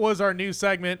that? That was our new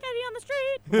segment. Katie on the street.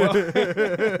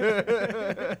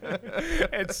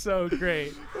 It's so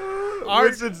great.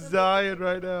 Winston's dying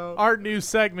right now. Our new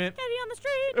segment. Katie on the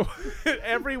street.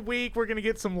 Every week we're going to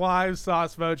get some live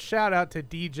sauce votes. Shout out to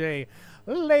DJ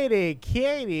Lady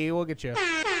Katie. We'll get you.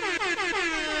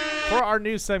 For our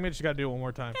new segment, you got to do it one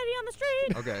more time. Katie on the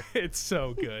street. Okay. It's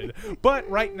so good. But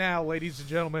right now, ladies and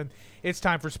gentlemen, it's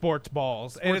time for sports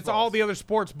balls. And it's all the other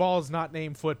sports balls not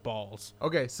named footballs.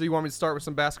 Okay, so you want me to start with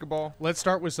some basketball? Let's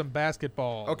start with some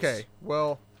basketballs. Okay,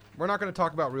 well, we're not going to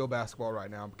talk about real basketball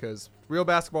right now because real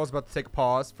basketball is about to take a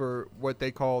pause for what they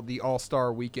call the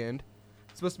All-Star Weekend.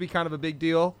 It's supposed to be kind of a big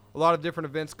deal. A lot of different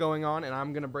events going on, and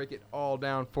I'm going to break it all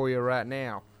down for you right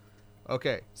now.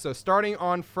 Okay, so starting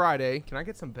on Friday, can I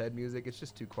get some bed music? It's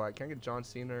just too quiet. Can I get John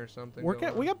Cena or something? We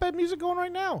got bed music going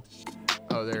right now.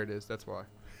 Oh, there it is. That's why.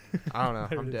 I don't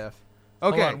know. I'm deaf.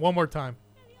 Hold Okay. on, one more time.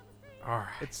 All right.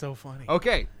 It's so funny.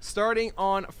 Okay, starting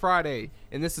on Friday,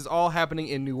 and this is all happening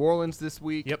in New Orleans this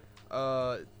week. Yep.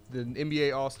 The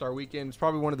NBA All-Star Weekend is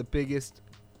probably one of the biggest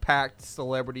packed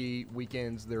celebrity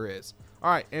weekends there is.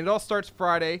 All right, and it all starts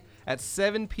Friday at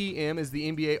 7 p.m. is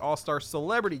the NBA All-Star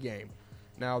Celebrity Game.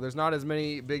 Now, there's not as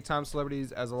many big-time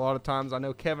celebrities as a lot of times. I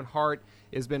know Kevin Hart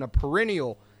has been a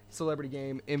perennial Celebrity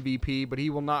Game MVP, but he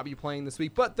will not be playing this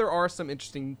week. But there are some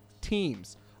interesting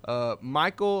teams.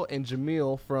 Michael and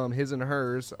Jamil from His and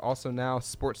Hers, also now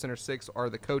SportsCenter 6, are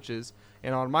the coaches.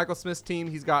 And on Michael Smith's team,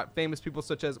 he's got famous people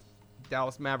such as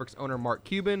Dallas Mavericks owner Mark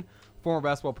Cuban, former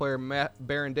basketball player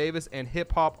Baron Davis, and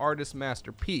hip-hop artist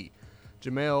Master P.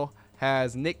 Jamil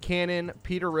has Nick Cannon,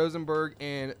 Peter Rosenberg,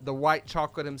 and the white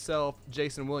chocolate himself,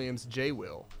 Jason Williams,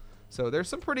 J-Will. So there's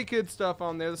some pretty good stuff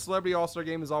on there. The Celebrity All-Star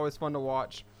Game is always fun to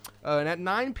watch. And at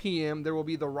 9 p.m., there will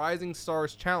be the Rising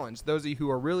Stars Challenge. Those of you who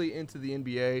are really into the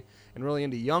NBA and really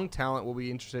into young talent will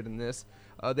be interested in this.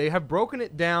 They have broken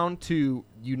it down to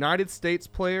United States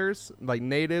players, like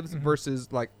natives,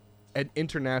 versus like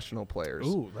international players.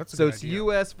 Ooh, that's a so good it's idea.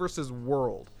 U.S. versus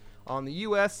world On the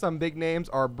U.S., some big names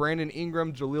are Brandon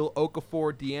Ingram, Jaleel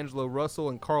Okafor, D'Angelo Russell,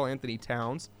 and Karl Anthony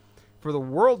Towns. For the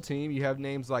world team, you have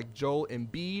names like Joel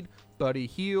Embiid, Buddy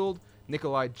Hield,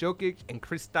 Nikolai Jokic, and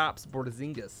Kristaps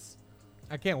Porzingis.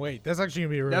 I can't wait. That's actually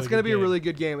gonna be a really. That's going to be a really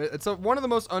good game. It's one of the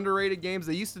most underrated games.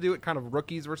 They used to do it kind of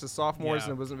rookies versus sophomores,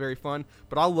 and it wasn't very fun.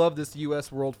 But I love this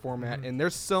U.S. World format, and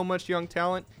there's so much young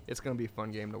talent. It's going to be a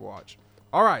fun game to watch.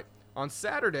 All right, on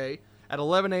Saturday at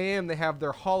 11 a.m., they have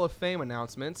their Hall of Fame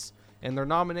announcements, and their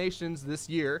nominations this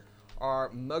year are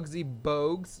Muggsy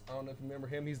Bogues. I don't know if you remember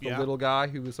him. He's the little guy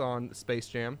who was on Space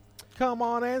Jam. Come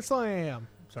on and slam.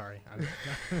 Sorry.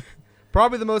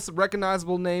 Probably the most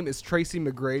recognizable name is Tracy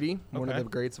McGrady, one of the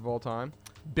greats of all time.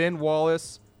 Ben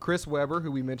Wallace, Chris Webber,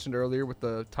 who we mentioned earlier with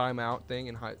the timeout thing,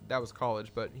 and that was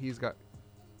college, but he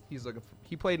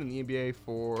played in the NBA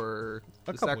for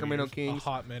the Sacramento Kings. A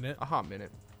hot minute.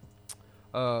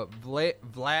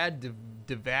 Vlad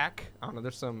Divac. I don't know.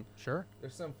 There's some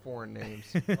foreign names.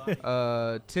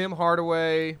 Tim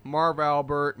Hardaway, Marv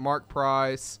Albert, Mark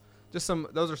Price.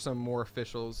 Those are some more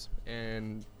officials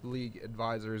and league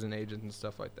advisors and agents and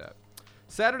stuff like that.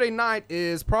 Saturday night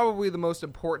is probably the most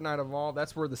important night of all.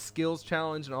 That's where the skills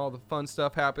challenge and all the fun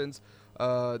stuff happens.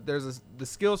 The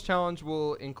skills challenge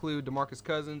will include DeMarcus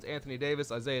Cousins, Anthony Davis,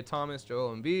 Isaiah Thomas,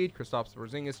 Joel Embiid, Kristaps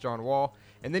Porzingis, John Wall,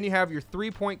 and then you have your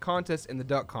 3-point contest and the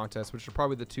dunk contest, which are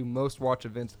probably the two most watched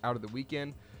events out of the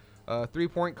weekend.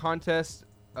 3-point contest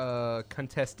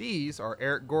contestees are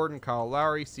Eric Gordon, Kyle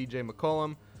Lowry, C.J.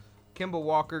 McCollum, Kemba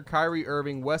Walker, Kyrie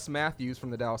Irving, Wes Matthews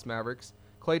from the Dallas Mavericks,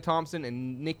 Klay Thompson,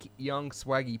 and Nick Young,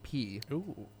 Swaggy P.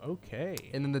 Ooh, okay.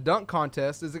 And then the dunk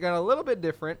contest is a little bit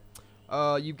different.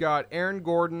 You've got Aaron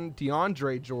Gordon,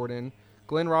 DeAndre Jordan,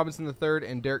 Glenn Robinson III,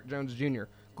 and Derrick Jones Jr.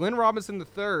 Glenn Robinson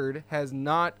III has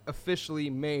not officially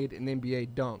made an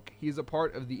NBA dunk. He's a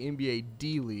part of the NBA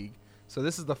D-League. So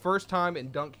this is the first time in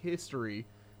dunk history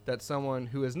that someone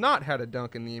who has not had a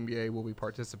dunk in the NBA will be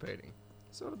participating.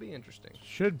 So it'll be interesting.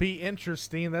 Should be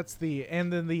interesting.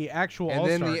 And then the actual All-Star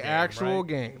game. And then the actual right?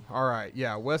 game. All right.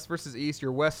 Yeah. West versus East.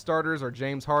 Your West starters are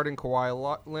James Harden,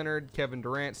 Kawhi Leonard, Kevin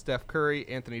Durant, Steph Curry,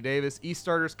 Anthony Davis. East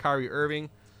starters, Kyrie Irving.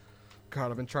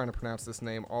 God, I've been trying to pronounce this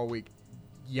name all week.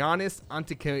 Giannis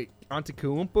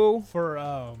Antetokounmpo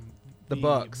for the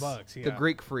Bucks. Yeah. The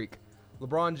Greek Freak.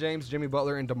 LeBron James, Jimmy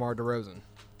Butler, and DeMar DeRozan.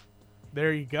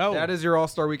 There you go. That is your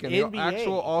All-Star weekend. NBA. The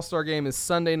actual All-Star game is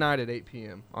Sunday night at 8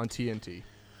 p.m. on TNT.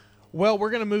 Well,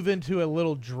 we're going to move into a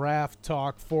little draft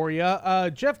talk for you.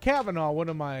 Jeff Kavanaugh, one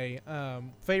of my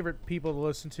favorite people to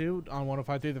listen to on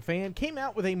 105.3 The Fan, came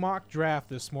out with a mock draft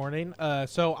this morning.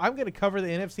 So I'm going to cover the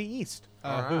NFC East,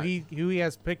 who he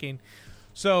has picking.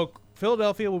 So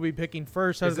Philadelphia will be picking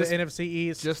first out of the NFC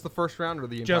East. Just the first round or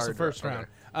the entire Just the first round.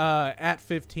 At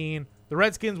 15. The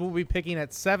Redskins will be picking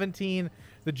at 17.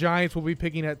 The Giants will be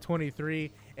picking at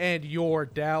 23. And your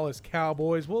Dallas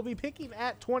Cowboys will be picking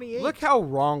at 28. Look how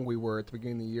wrong we were at the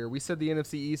beginning of the year. We said the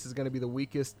NFC East is going to be the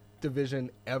weakest division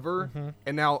ever. Mm-hmm.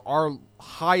 And now our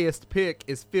highest pick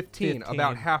is 15,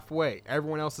 about halfway.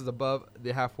 Everyone else is above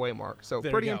the halfway mark. So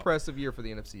There pretty you go. impressive year for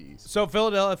the NFC East. So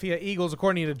Philadelphia Eagles,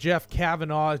 according to Jeff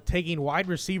Kavanaugh, taking wide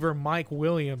receiver Mike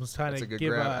Williams, trying That's to a good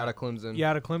give grab out of Clemson. Yeah,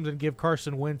 out of Clemson, give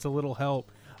Carson Wentz a little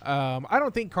help. I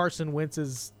don't think Carson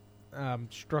Wentz's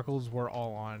struggles were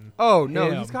all on. Oh,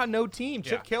 no, him. he's got no team.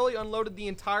 Chip Yeah. Kelly unloaded the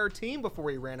entire team before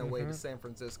he ran away to San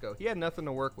Francisco. He had nothing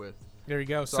to work with. There you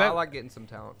go. So I like getting some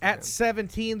talent from At him.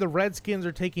 17, the Redskins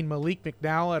are taking Malik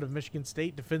McDowell out of Michigan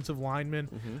State, defensive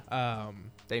lineman.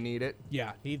 They need it.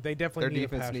 Yeah, they definitely Their need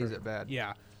defense a pass needs rusher. it bad.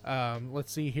 Yeah.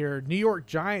 Let's see here. New York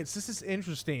Giants. This is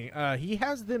interesting. He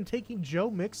has them taking Joe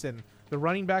Mixon, the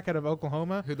running back out of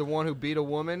Oklahoma. The one who beat a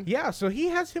woman? Yeah, so he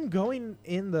has him going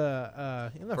in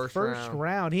the first First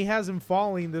round. He has him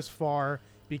falling this far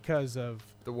because of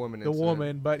the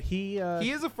woman. But he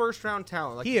is a first round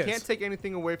talent. Like he you is. can't take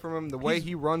anything away from him. The way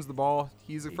he runs the ball,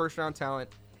 he's a first round talent.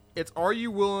 It's are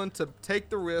you willing to take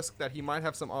the risk that he might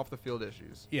have some off the field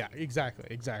issues? Yeah,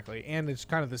 exactly. And it's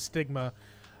kind of the stigma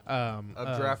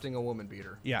of drafting a woman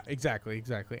beater. Yeah, exactly.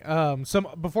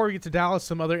 Before we get to Dallas,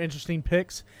 some other interesting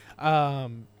picks.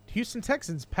 Houston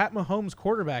Texans, Pat Mahomes,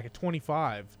 quarterback at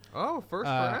 25. Oh, first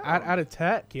round. Out of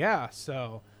Tech, yeah.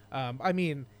 So, I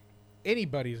mean,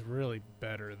 anybody's really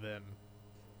better than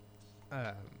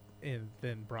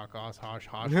Brock Oshosh.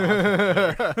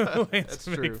 That's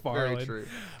true. Very true.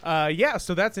 Yeah,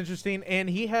 so that's interesting. And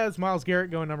he has Myles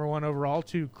Garrett going number 1 overall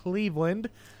to Cleveland.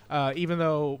 Even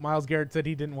though Myles Garrett said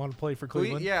he didn't want to play for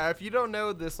Cleveland. Yeah, if you don't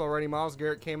know this already, Myles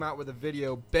Garrett came out with a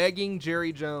video begging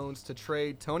Jerry Jones to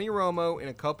trade Tony Romo and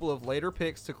a couple of later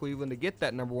picks to Cleveland to get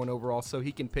that number 1 overall so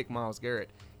he can pick Myles Garrett.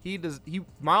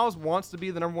 Miles wants to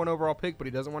be the number 1 overall pick, but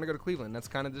he doesn't want to go to Cleveland. That's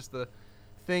kind of just the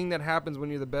thing that happens when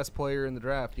you're the best player in the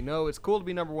draft. It's cool to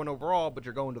be number 1 overall, but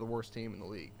you're going to the worst team in the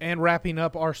league. And wrapping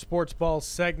up our sports ball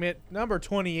segment, number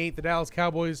 28, the Dallas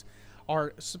Cowboys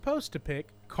are supposed to pick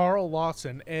Carl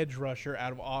Lawson, edge rusher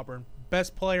out of Auburn.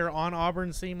 Best player on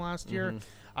Auburn's team last year,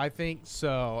 I think.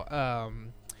 So,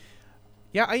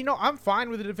 yeah, I'm fine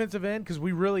with the defensive end because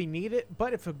we really need it.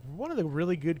 But if one of the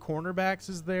really good cornerbacks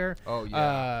is there,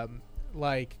 I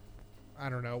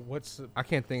don't know I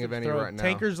can't think of any right now.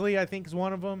 Tankersley, I think, is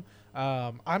one of them.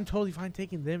 I'm totally fine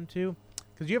taking them too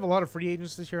because you have a lot of free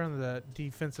agents this year on the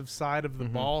defensive side of the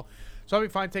ball. So I'll be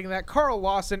fine taking that. Carl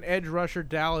Lawson, edge rusher,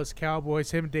 Dallas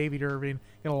Cowboys. Him, David Irving,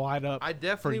 going to light up. I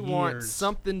definitely want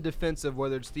something defensive,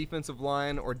 whether it's defensive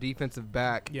line or defensive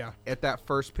back. Yeah. At that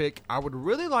first pick, I would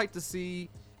really like to see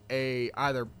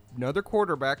either another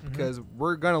quarterback because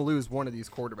we're going to lose one of these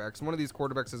quarterbacks. One of these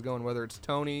quarterbacks is going, whether it's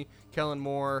Tony, Kellen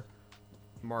Moore,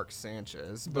 Mark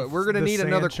Sanchez. But we're going to need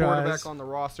another quarterback on the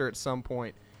roster at some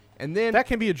point. And then that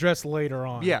can be addressed later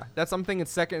on. Yeah, I'm thinking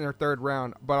second or third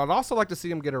round. But I'd also like to see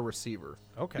him get a receiver.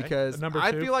 Okay. Because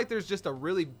I feel like there's just a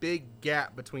really big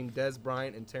gap between Des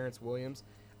Bryant and Terrence Williams.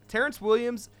 Terrence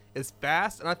Williams is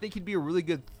fast, and I think he'd be a really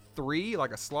good 3,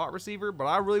 like a slot receiver. But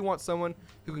I really want someone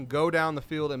who can go down the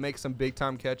field and make some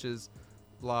big-time catches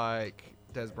like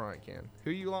Des Bryant can.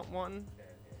 Who you wanting?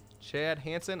 Chad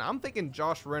Hansen? I'm thinking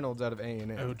Josh Reynolds out of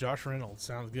A&M. Oh, Josh Reynolds.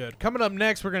 Sounds good. Coming up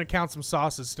next, we're going to count some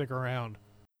sauces. Stick around.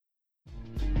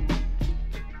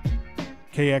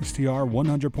 KXTR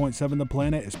 100.7 The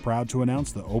Planet is proud to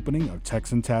announce the opening of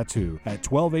Texan Tattoo at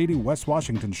 1280 West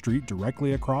Washington Street,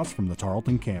 directly across from the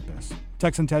Tarleton campus.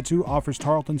 Texan Tattoo offers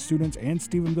Tarleton students and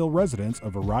Stephenville residents a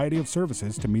variety of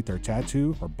services to meet their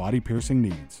tattoo or body piercing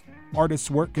needs.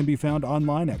 Artists' work can be found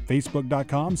online at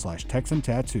facebook.com/Texan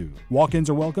Tattoo. Walk-ins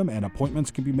are welcome and appointments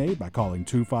can be made by calling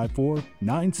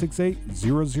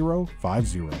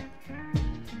 254-968-0050.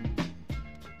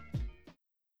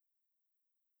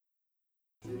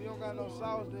 No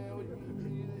sauce,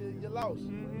 then you lost.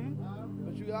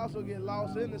 But you also get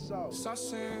lost in the sauce.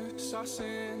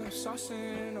 Saucing, I'm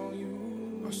saucing on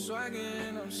you. I'm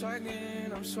swagging on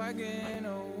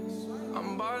you.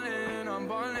 I'm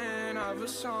ballin', I have a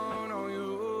song on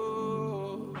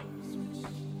you.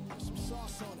 Some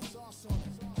sauce on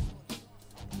it.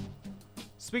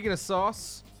 Speaking of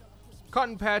sauce,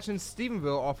 Cotton Patch in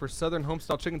Stephenville offers Southern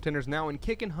homestyle chicken tenders now in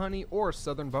Kickin' Honey or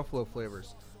Southern Buffalo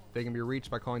flavors. They can be reached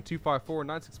by calling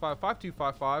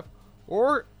 254-965-5255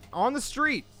 or on the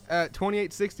street at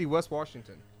 2860 West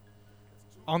Washington.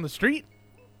 On the street?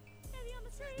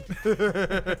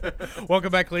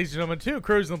 Welcome back, ladies and gentlemen, to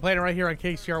Cruising the Planet right here on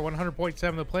KCR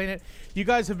 100.7 The Planet. You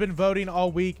guys have been voting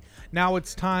all week. Now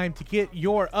it's time to get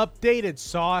your updated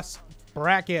sauce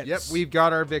brackets. Yep, we've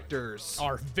got our victors.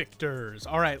 All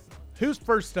right. Who's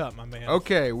first up, my man?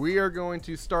 Okay, we are going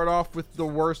to start off with the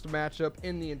worst matchup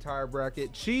in the entire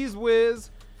bracket. Cheese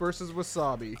Whiz versus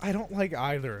Wasabi. I don't like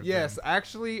either of Yes, them.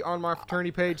 actually, on my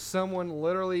fraternity page, someone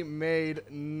literally made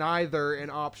neither an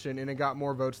option, and it got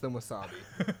more votes than Wasabi.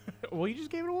 Well, you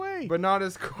just gave it away. But not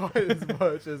as quite as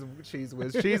much as Cheese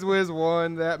Whiz. Cheese Whiz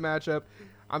won that matchup.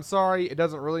 I'm sorry, it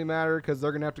doesn't really matter because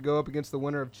they're going to have to go up against the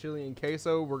winner of Chili and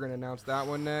Queso. We're going to announce that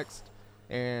one next.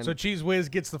 And so Cheese Whiz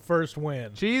gets the first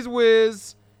win. Cheese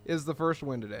Whiz is the first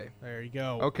win today. There you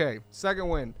go. Okay, second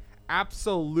win.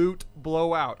 Absolute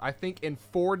blowout. I think in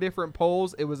 4 different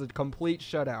polls, it was a complete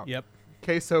shutout. Yep.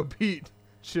 Queso beat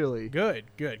Chili. Good.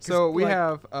 So we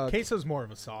have... Queso's more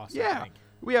of a sauce, yeah. I think.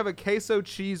 We have a Queso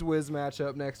Cheese Whiz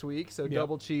matchup next week. So Yep.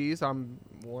 double cheese. I'm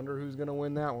wonder who's going to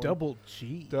win that one. Double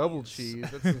cheese.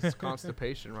 That's just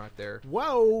constipation right there.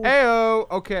 Whoa. Heyo.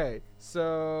 Okay.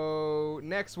 So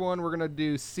next one, we're going to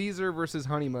do Caesar versus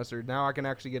Honey Mustard. Now I can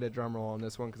actually get a drum roll on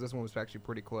this one because this one was actually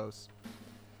pretty close.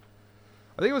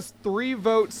 I think it was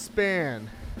 3-vote span.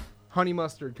 Honey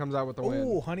Mustard comes out with the win.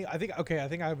 Oh, honey. I think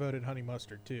I voted Honey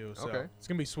Mustard too. So Okay. it's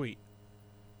going to be sweet.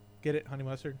 Get it? Honey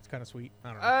Mustard? It's kind of sweet.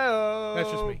 I don't know. Oh, That's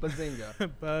just me.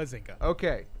 Bazinga. Bazinga.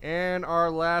 Okay, and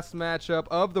our last matchup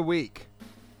of the week.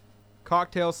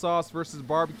 Cocktail sauce versus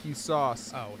barbecue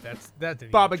sauce. Oh, that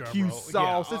didn't barbecue even drum roll.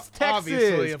 sauce. Yeah, It's Texas.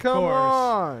 obviously, of Come course.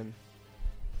 on.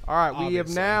 All right, we have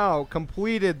Obviously. now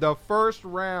completed the first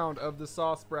round of the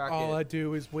sauce bracket. All I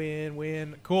do is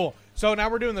win. Cool. So now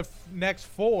we're doing the next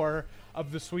 4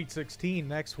 of the Sweet 16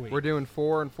 next week. We're doing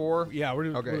 4 and 4? Yeah, we're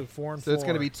doing, Okay. we're doing 4 and So 4. it's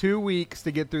going to be 2 weeks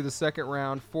to get through the second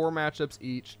round, 4 matchups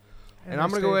each. And I'm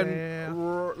going to go ahead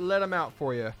and let them out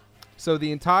for you. So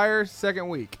the entire second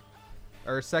week,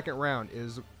 or second round,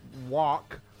 is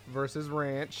Wok versus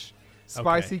Ranch,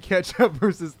 Spicy Ketchup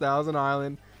versus Thousand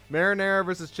Island, Marinara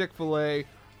versus Chick-fil-A,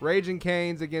 Raging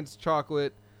Cane's against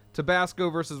chocolate,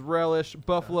 Tabasco versus relish,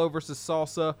 buffalo versus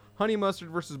salsa, honey mustard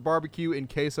versus barbecue, and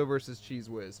queso versus Cheese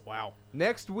Whiz. Wow.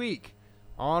 Next week,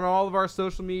 on all of our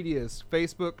social medias,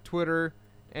 Facebook, Twitter,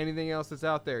 anything else that's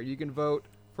out there, you can vote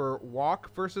for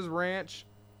wok versus ranch,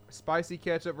 spicy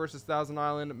ketchup versus Thousand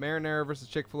Island, marinara versus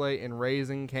Chick-fil-A, and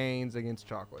Raising Cane's against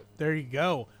chocolate. There you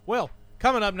go. Well,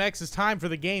 coming up next is time for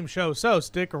the game show, so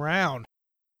stick around.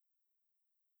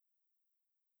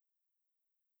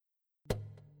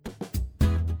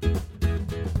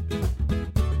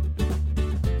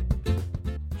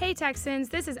 Hey Texans,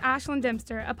 this is Ashlyn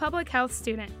Dempster, a public health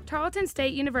student. Tarleton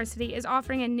State University is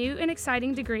offering a new and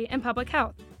exciting degree in public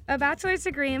health. A bachelor's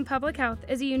degree in public health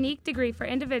is a unique degree for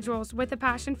individuals with a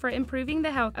passion for improving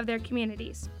the health of their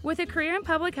communities. With a career in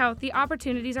public health, the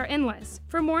opportunities are endless.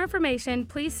 For more information,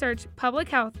 please search public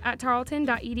health at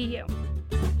tarleton.edu.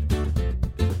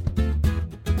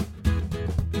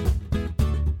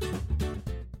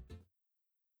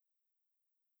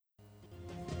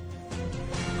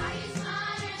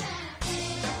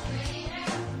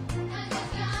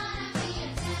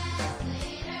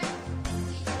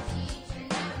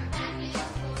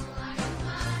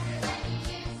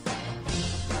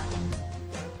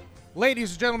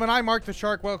 Ladies and gentlemen, I'm Mark the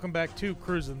Shark. Welcome back to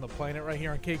Cruising the Planet right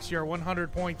here on KCR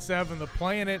 100.7 The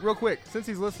Planet. Real quick, since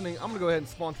he's listening, I'm going to go ahead and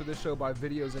sponsor this show by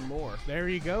Videos and More. There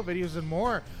you go, Videos and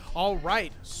More. All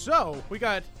right, so we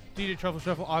got DJ Truffle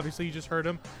Shuffle. Obviously, you just heard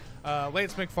him.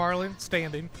 Lance McFarland,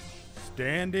 standing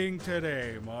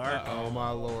today, Mark. Oh, my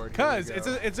Lord. Because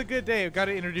it's a good day. I've got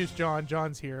to introduce John.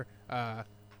 John's here.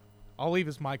 I'll leave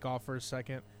his mic off for a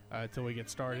second. Until we get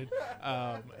started.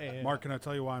 Mark, can I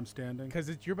tell you why I'm standing?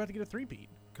 Because you're about to get a three-peat.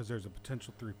 Because there's a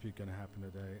potential three-peat going to happen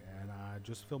today, and I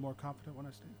just feel more confident when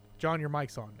I stand. John, your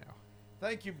mic's on now.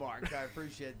 Thank you, Mark. I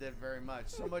appreciate that very much.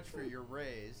 So much for your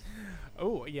raise.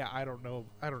 Oh, yeah, I don't know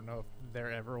if there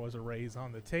ever was a raise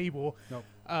on the table. Nope.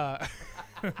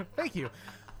 Thank you.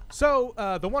 So,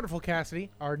 the wonderful Cassidy,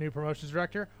 our new promotions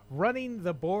director, running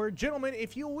the board. Gentlemen,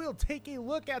 if you will, take a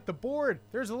look at the board.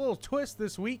 There's a little twist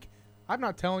this week. I'm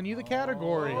not telling you the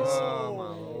categories.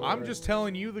 I'm just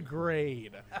telling you the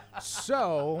grade.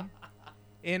 So,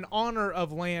 in honor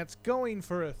of Lance going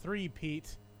for a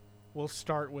three-peat, we'll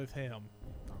start with him.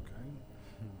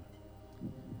 Okay.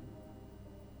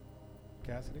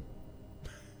 Cassidy?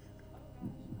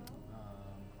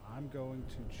 I'm going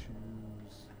to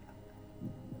choose...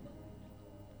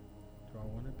 Do I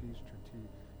want to be strategic?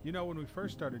 You know, when we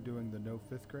first started doing the no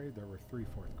fifth grade, there were 3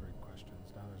 fourth grade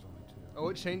questions. Now there's only 2. Oh,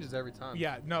 it changes every time.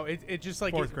 Yeah, no, it just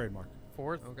like... Fourth grade, Mark.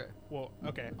 Fourth? Okay. Well,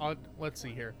 okay, let's see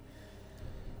here.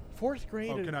 Fourth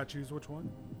grade... Oh, can I choose which one?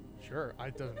 Sure,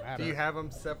 it doesn't matter. Do you have them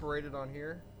separated on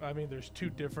here? I mean, there's 2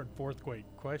 different fourth grade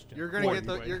questions. You're gonna get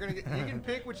the. You're gonna get. You can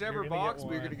pick whichever box,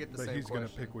 but you're gonna get the same he's question.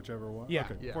 Gonna pick whichever one. Yeah.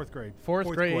 Okay. Yeah. Fourth grade. Fourth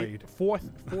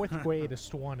grade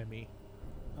astronomy.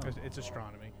 Oh. It's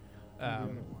astronomy.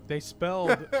 They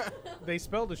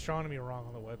spelled astronomy wrong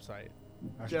on the website.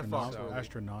 Jeff Foxworthy.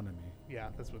 Astronomy. Yeah,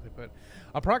 that's what they put.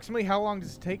 Approximately how long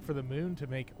does it take for the moon to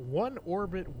make one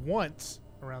orbit once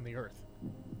around the Earth?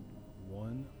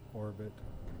 One orbit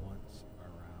once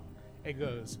around. It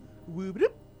goes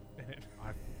whoop-a-doop, and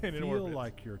I feel orbits.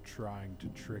 like you're trying to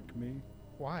trick me.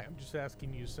 Why? I'm just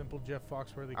asking you simple Jeff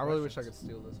Foxworthy I really questions. wish I could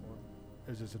steal this one.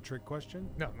 Is this a trick question?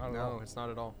 No, not at all. No, it's not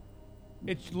at all.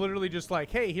 It's literally just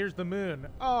like, hey, here's the moon.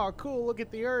 Oh, cool, look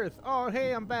at the Earth. Oh,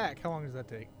 hey, I'm back. How long does that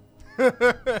take?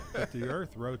 But the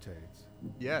Earth rotates.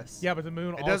 Yes. Yeah, but the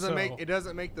moon It also...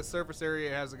 doesn't make the surface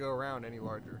area it has to go around any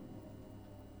larger.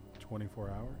 24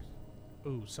 hours?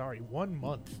 Ooh, sorry, 1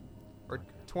 month. Or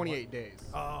 28 days.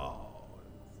 Oh.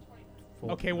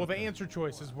 Okay, well, the answer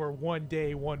choices were 1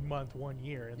 day, 1 month, 1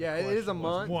 year. And Yeah, the it is a question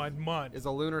was month. 1 month. It's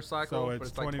a lunar cycle, So but it's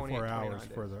it's like 24 hours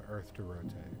days. for the Earth to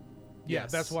rotate. Yeah,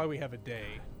 Yes. that's why we have a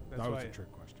day. That's That why was a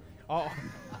trick question. Oh.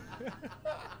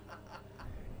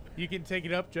 You can take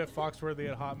it up, Jeff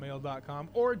Foxworthy at hotmail.com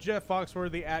or Jeff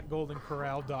Foxworthy at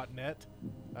goldencorral.net.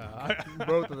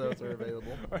 Both of those are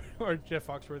available. Or Jeff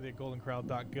Foxworthy at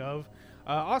goldencorral.gov.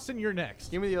 Austin, you're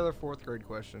next. Give me the other 4th grade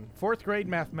question. 4th grade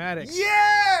mathematics.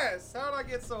 Yes! How did I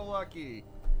get so lucky?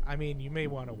 I mean, you may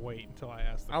want to wait until I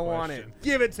ask the I question. want it.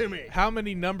 Give it to me. How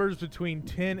many numbers between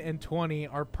 10 and 20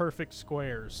 are perfect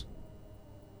squares?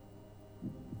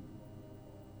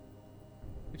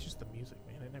 It's just the music,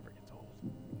 man. It never gets old.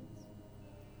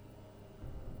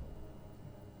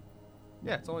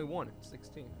 Yeah, it's only 1. It's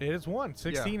 16. It is 1.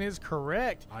 16 is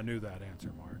correct. I knew that answer,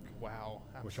 Mark. Wow.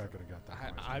 Wish I could have got that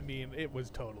question. I mean, it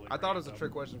was totally I thought it was a random.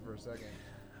 trick question for a second.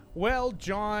 Well,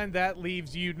 John, that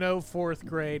leaves you no 4th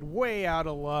grade. Way out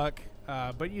of luck.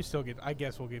 But you still get, I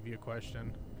guess we'll give you a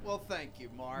question. Well, thank you,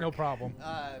 Mark. No problem.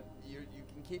 You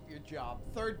can keep your job.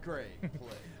 3rd grade,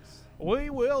 please. We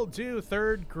will do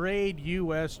 3rd grade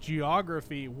U.S.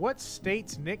 geography. What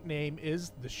state's nickname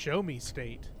is the Show Me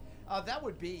State? That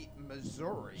would be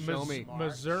Missouri.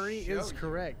 Missouri Show is you.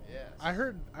 correct. Yes. I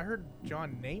heard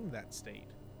John name that state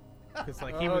because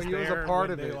he Oh, was he there. was a part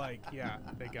when of they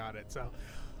it. they got it. So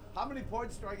How many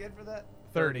points do I get for that?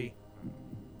 30.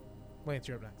 Lance,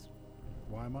 you're up next.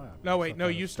 Why am I up? No, next? wait, I no,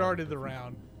 thought it you started started the different.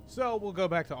 round. So we'll go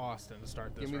back to Austin to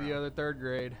start this Give me round. the other 3rd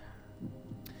grade.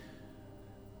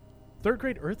 3rd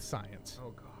grade earth science.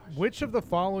 Oh gosh. Which of the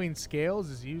following scales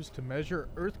is used to measure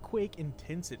earthquake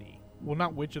intensity? Well,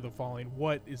 not which of the following.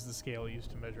 What is the scale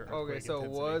used to measure earthquake Okay, so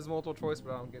intensity? it was multiple choice,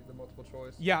 but I don't get the multiple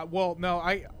choice. Yeah, well, no,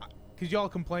 because y'all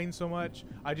complain so much,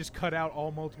 I just cut out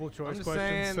all multiple choice I'm just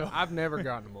questions. saying, So. I've never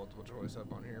gotten a multiple choice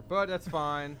up on here, but that's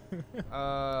fine.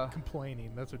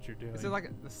 Complaining, that's what you're doing. Is it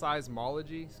like the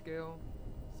seismology scale?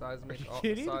 Seismic, Are you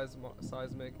kidding?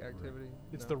 Seismic activity?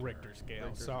 It's No. the Richter scale.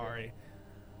 Richter Sorry.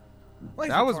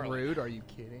 That was rude. Are you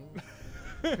kidding?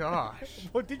 Gosh.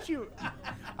 What did you?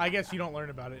 I guess you don't learn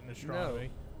about it in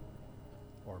astronomy.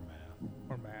 Or math.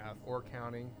 Or math. Or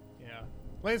counting. Yeah.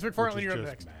 Lance McFarland, Which is you're up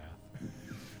just next.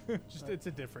 math. Just it's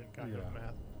a different kind of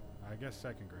math. I guess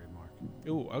 2nd grade, Mark.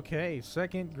 Ooh, okay.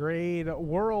 2nd grade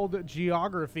world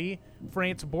geography.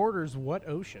 France borders what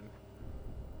ocean?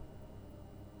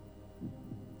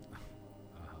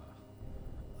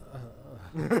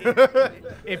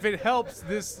 If it helps,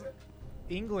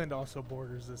 England also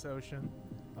borders this ocean.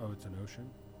 Oh, it's an ocean?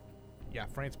 Yeah,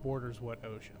 France borders what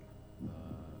ocean?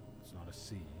 It's not a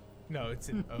sea. No, it's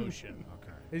an ocean.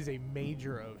 Okay. It is a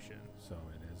major ocean. So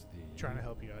it is the... Trying to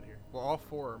help you out here. Well, all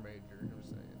 4 are major, you're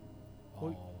saying.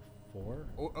 All 4?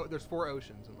 Oh, there's 4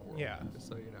 oceans in the world. Yeah. Just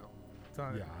so you know. It's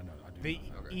on Yeah, I know. I do the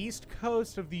know that. east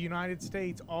coast of the United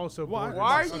States also borders.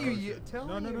 Why this are you ocean. telling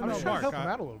No, me? no, I'm no, just trying to Mark. help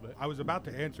him out a little bit. I was about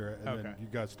to answer it, and Okay. then you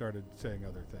guys started saying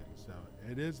other things. So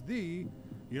it is the...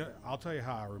 I'll tell you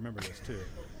how I remember this, too.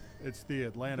 It's the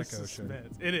Atlantic The Ocean.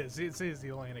 suspense. It is. It is the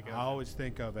Atlantic Ocean. I always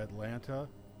think of Atlanta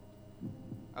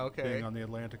Okay. being on the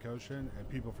Atlantic Ocean and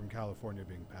people from California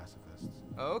being pacifists.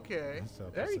 Okay.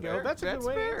 So There you go. Pacific. That's a good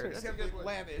way to fair. answer it. That's a Except good way.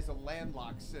 Atlanta is a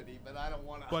landlocked city, but I don't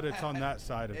want to. But it's on that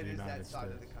side of It the is United that side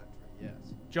of the States. country,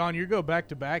 yes. John, you go back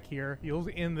to back here. You'll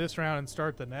end this round and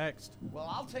start the next. Well,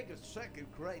 I'll take a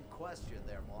 2nd grade question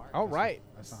there, Mark. All right.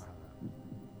 That's not how that...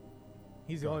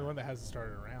 He's the only one that hasn't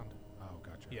started a round. Oh,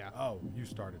 gotcha. Yeah. Oh, you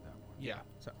started that one. Yeah.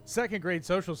 So, 2nd grade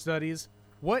social studies.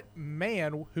 What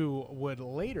man who would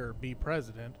later be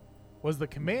president was the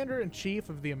commander-in-chief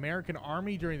of the American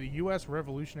Army during the U.S.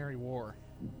 Revolutionary War?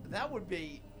 That would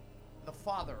be the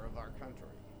father of our country.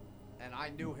 And I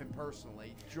knew him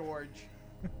personally, George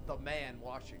the Man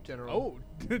Washington. General.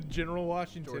 Oh, General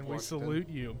Washington, George we Washington. salute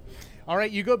you. All right,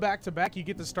 you go back to back. You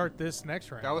get to start this next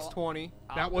round. That was 20.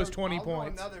 That was 20 I'll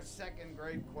points. Go another 2nd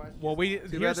grade question. Well, bad here's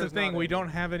the there's thing: not we any. don't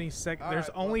have any second. All There's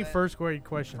right, well only then, 1st grade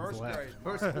questions First left.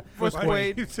 grade. First Why are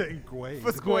grade. you saying grade?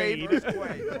 First grade. First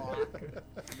grade.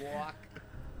 Walk.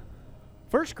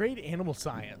 1st grade animal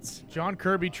science. John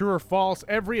Kirby, true or false?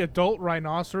 Every adult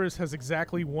rhinoceros has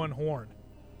exactly 1 horn.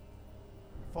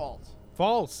 False.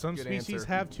 False. Some Good species answer.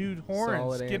 have 2 horns.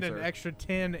 Solid Get answer. an extra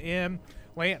 10 in.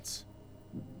 Lance.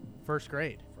 1st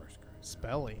grade. 1st grade.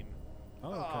 Spelling.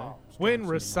 Oh, okay. Oh. When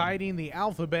reciting the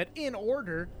alphabet in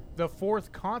order, the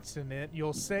 4th consonant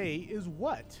you'll say is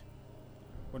what?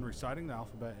 When reciting the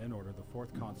alphabet in order, the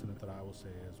 4th consonant that I will say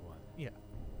is what? Yeah.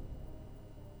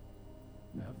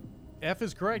 F? F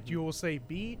is correct. You will say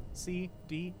B, C,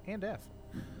 D, and F.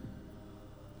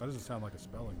 That doesn't sound like a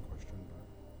spelling question,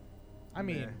 but... I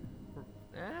mean,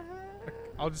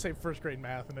 I'll just say 1st grade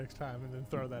math next time and then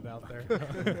throw that out there.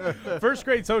 1st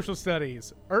grade social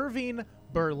studies. Irving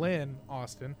Berlin,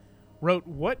 Austin, wrote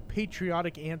what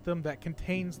patriotic anthem that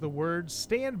contains the words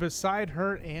 "Stand beside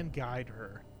her and guide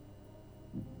her"?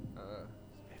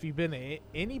 Have you been to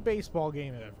any baseball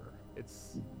game ever?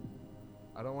 It's...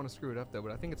 I don't want to screw it up, though,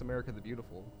 but I think it's America the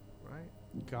Beautiful, right?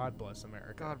 God bless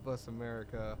America. God bless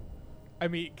America. I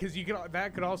mean, because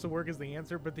that could also work as the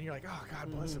answer, but then you're like, oh,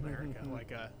 God bless America.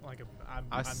 I'm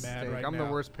mad right now. I'm the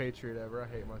worst patriot ever. I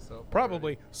hate myself.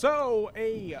 Probably. So,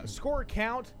 a score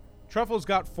count. Truffle's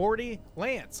got 40.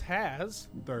 Lance has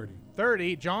 30.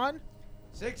 30. John?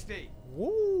 60.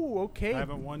 Woo, okay. I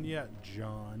haven't won yet,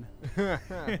 John.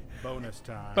 Bonus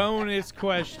time. Bonus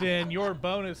question. Your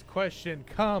bonus question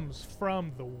comes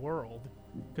from the world,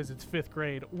 because it's 5th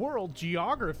grade. World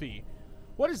geography.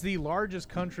 What is the largest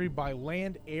country by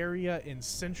land area in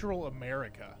Central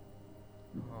America?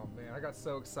 Oh, man. I got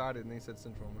so excited and they said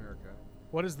Central America.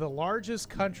 What is the largest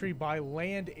country by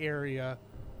land area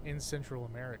in Central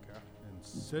America. In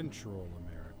Central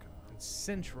America. In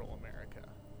Central America.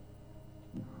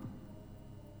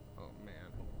 Oh, man.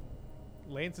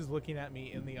 Lance is looking at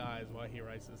me in the eyes while he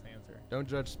writes this answer. Don't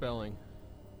judge spelling.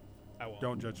 I won't.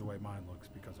 Don't judge the way mine looks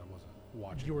because I wasn't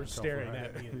watching. You were myself staring right.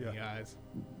 at me in Yeah. the eyes.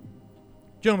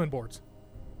 Gentlemen boards.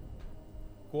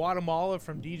 Guatemala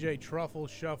from DJ Truffle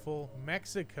Shuffle.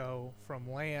 Mexico from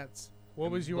Lance.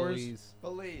 What was yours?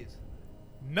 Belize.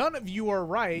 None of you are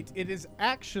right. It is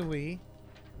actually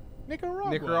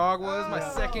Nicaragua. Nicaragua is my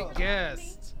second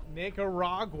guess.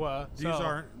 Nicaragua.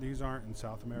 These aren't in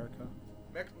South America.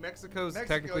 Mexico's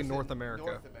technically North America.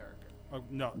 North America. Oh,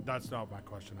 no, that's not my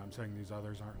question. I'm saying these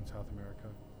others aren't in South America.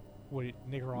 Wait,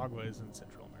 Nicaragua is in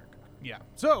Central America. Yeah.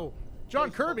 So,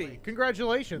 John Kirby,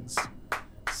 congratulations.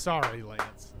 Sorry,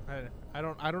 Lance. I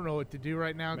don't know what to do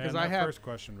right now because I have first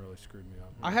question really screwed me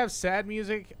up. I have sad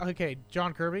music. Okay,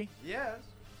 John Kirby. Yes.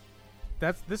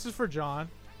 This is for John.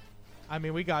 I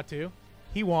mean, we got to.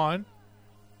 He won.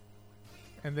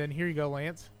 And then here you go,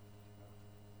 Lance.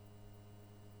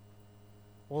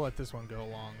 We'll let this one go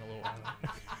along a little while.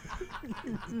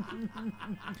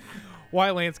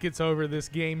 While Lance gets over this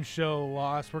game show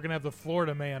loss, we're going to have the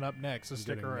Florida man up next, so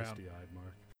stick around. Misty-eyed,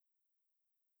 Mark.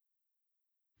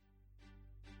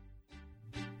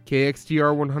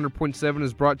 KXTR 100.7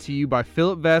 is brought to you by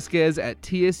Philip Vasquez at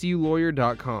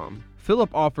TSUlawyer.com. Philip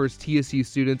offers TSU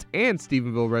students and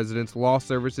Stephenville residents law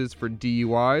services for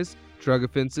DUIs, drug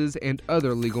offenses, and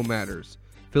other legal matters.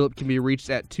 Philip can be reached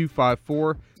at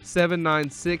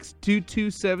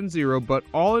 254-796-2270, but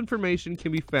all information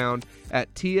can be found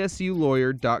at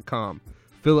TSUlawyer.com.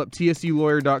 Philip,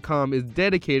 TSUlawyer.com is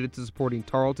dedicated to supporting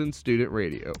Tarleton Student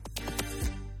Radio.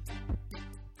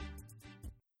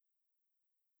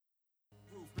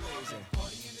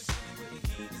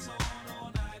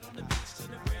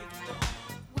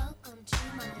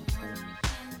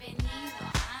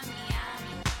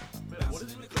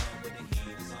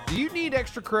 Do you need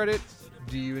extra credit?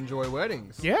 Do you enjoy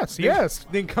weddings? Yes, yes.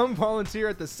 Then come volunteer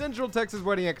at the Central Texas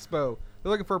Wedding Expo. They're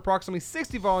looking for approximately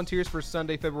 60 volunteers for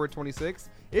Sunday, February 26th.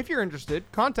 If you're interested,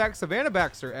 contact Savannah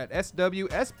Baxter at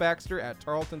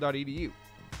swsbaxter@tarleton.edu.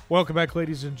 Welcome back,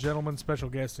 ladies and gentlemen. Special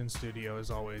guest in studio,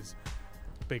 as always,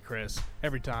 Big Chris.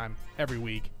 Every time, every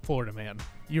week, Florida man.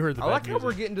 You heard the I like music. how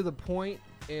we're getting to the point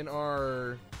in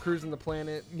our Cruising the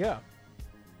Planet. Yeah.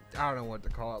 I don't know what to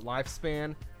call it,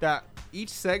 lifespan, that each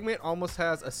segment almost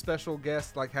has a special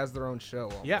guest, like has their own show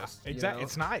almost. Yeah, you exactly. know?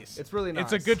 It's nice. It's really nice.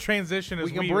 It's a good transition as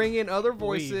we can bring in other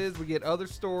voices, we get other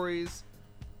stories.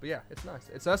 But yeah, it's nice.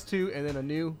 It's us two and then a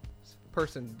new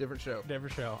person, different show.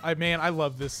 Different show. I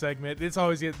love this segment. It's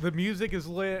always the music is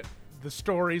lit, the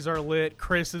stories are lit,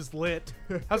 Chris is lit.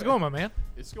 How's it going, my man?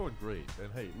 It's going great.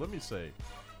 And hey, let me say,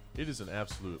 it is an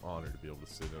absolute honor to be able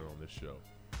to sit in on this show.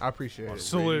 I appreciate it.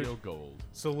 Salute. Radio Gold.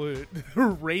 Salute.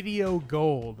 Radio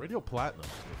Gold. Radio Platinum,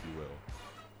 if you will.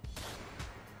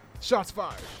 Shots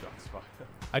fired. Shots fired.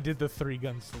 I did the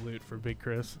 3-gun salute for Big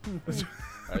Chris.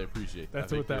 I appreciate that.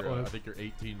 That's what that was. I think you're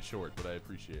 18 short, but I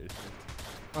appreciate it.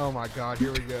 Oh my God,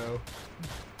 here we go.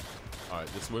 All right,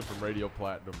 this went from Radio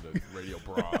Platinum to Radio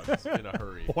Bronze in a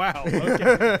hurry. Wow.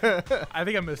 Okay. I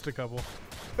think I missed a couple.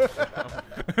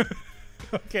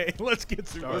 Okay, let's get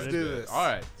started. Let's do this. All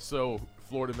right, so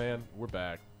Florida man, we're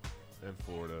back in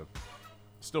Florida.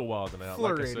 Still wilding out.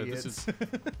 Florida like I said, idiots.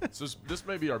 this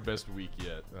may be our best week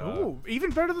yet. Ooh,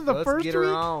 even better than the let's first get week?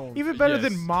 her on. Even better Yes.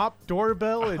 than Mop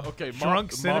Doorbell and Okay,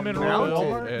 Drunk Cinnamon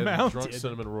Roll and Mounted. Drunk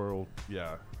Cinnamon Roll.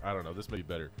 Yeah, I don't know. This may be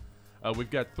better.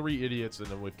 We've got 3 idiots, and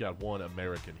then we've got 1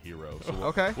 American hero.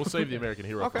 So we'll save the American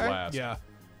hero for last. Yeah.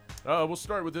 We'll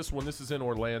start with this one. This is in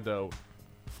Orlando.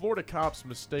 Florida cops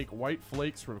mistake white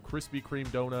flakes from Krispy Kreme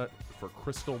donut for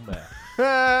crystal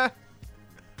meth.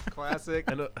 Classic.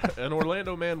 An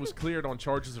Orlando man was cleared on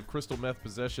charges of crystal meth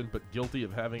possession, but guilty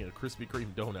of having a Krispy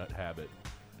Kreme donut habit.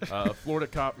 A Florida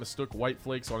cop mistook white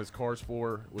flakes on his car's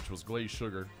floor, which was glazed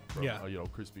sugar from,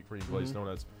 Krispy Kreme glazed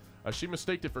donuts. She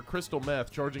mistaked it for crystal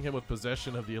meth, charging him with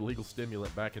possession of the illegal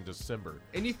stimulant back in December.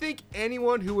 And you think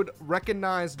anyone who would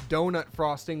recognize donut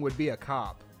frosting would be a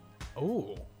cop?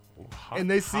 Oh. And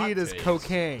they see it as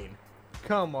cocaine.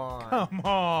 Come on. Come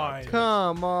on.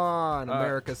 Come on,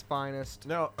 America's finest.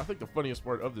 Now, I think the funniest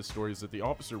part of this story is that the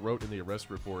officer wrote in the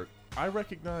arrest report, I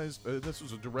recognized, this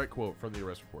was a direct quote from the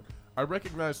arrest report, I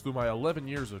recognized through my 11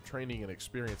 years of training and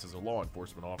experience as a law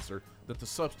enforcement officer that the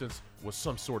substance was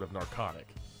some sort of narcotic.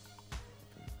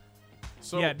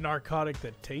 So, yeah, narcotic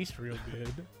that tastes real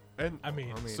good. And I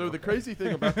mean so the crazy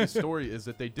thing about this story is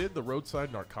that they did the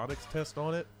roadside narcotics test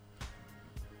on it,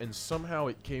 and somehow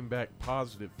it came back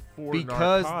positive for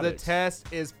because narcotics. the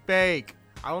test is fake.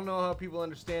 I don't know how people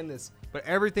understand this. But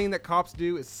everything that cops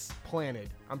do is planted.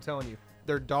 I'm telling you.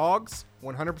 Their dogs,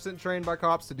 100% trained by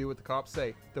cops to do what the cops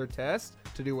say. Their tests,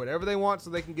 to do whatever they want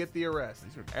so they can get the arrest.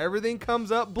 Everything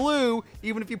comes up blue,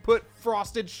 even if you put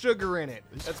frosted sugar in it.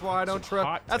 That's why I don't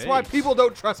trust. That's why people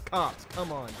don't trust cops.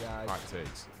 Come on, guys. Hot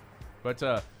takes.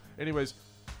 But anyways,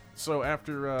 so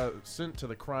after sent to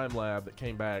the crime lab that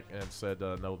came back and said,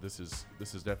 no, this is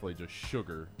definitely just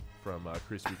sugar from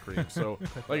Krispy Kreme. So,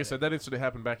 like I said, that incident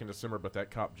happened back in December, but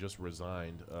that cop just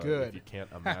resigned. Good. If you can't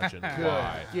imagine Good.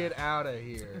 why. Get out of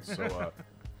here. So,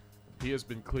 he has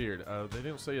been cleared. They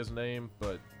didn't say his name,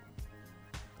 but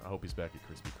I hope he's back at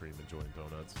Krispy Kreme enjoying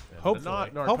donuts and Hopefully.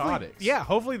 not narcotics.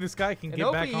 Hopefully this guy can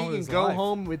get back on with his life. Hopefully he can go life.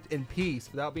 home in peace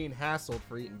without being hassled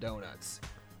for eating donuts.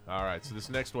 All right, so this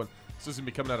next one, this is going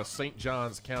to be coming out of St.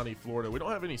 Johns County, Florida. We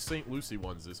don't have any St. Lucie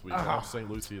ones this week. St.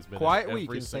 Lucie has been quiet in week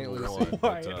every in St. single Lucie. one.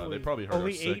 But, they probably heard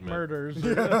Only our segment. 8 murders.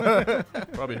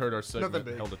 Probably heard our segment, Nothing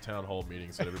big. held a town hall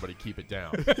meeting, said everybody keep it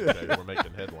down. Okay, we're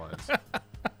making headlines.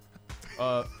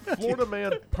 Florida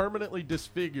man permanently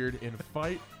disfigured in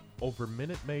fight over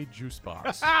Minute Maid juice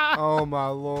box. Oh, my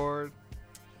Lord.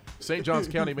 St. Johns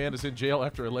County man is in jail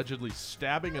after allegedly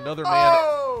stabbing another man.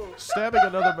 Stabbing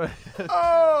another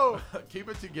man. Keep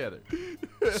it together.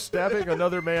 Stabbing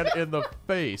another man in the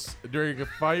face during a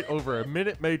fight over a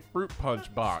Minute Maid fruit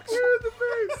punch box.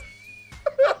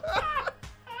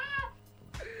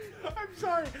 I'm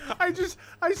sorry.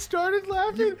 I started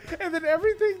laughing, and then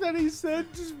everything that he said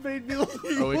just made me laugh.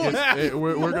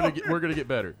 We're gonna get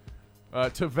better.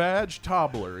 Tavaj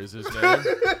Tobler is his name.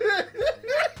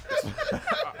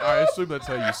 I assume that's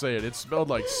how you say it. It's spelled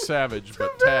like savage,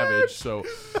 but Tavage. So,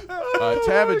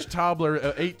 Tavage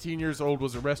Tobler, 18 years old,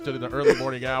 was arrested in the early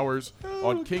morning hours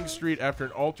on King Street after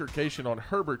an altercation on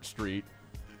Herbert Street.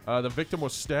 The victim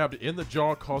was stabbed in the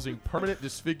jaw, causing permanent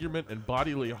disfigurement and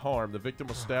bodily harm. The victim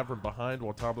was stabbed from behind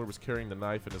while Tobler was carrying the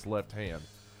knife in his left hand.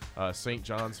 St.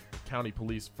 Johns County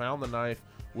Police found the knife,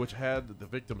 which had the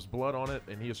victim's blood on it,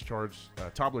 and he is charged.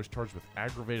 Tobler is charged with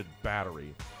aggravated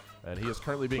battery. And he is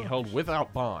currently being held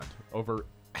without bond over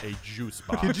a juice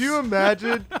box. Could you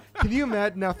imagine? Can you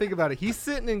imagine? Now think about it. He's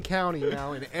sitting in county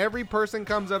now, and every person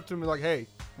comes up to him and like, "Hey,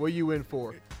 what are you in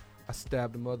for?" I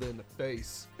stabbed a mother in the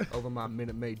face over my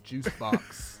Minute Maid juice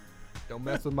box. Don't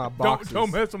mess with my boxes.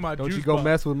 Don't mess with my Don't juice you go box.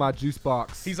 mess with my juice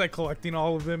box. He's like collecting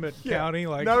all of them at county.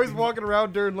 Like now he's walking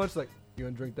around during lunch like, "You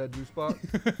want to drink that juice box?"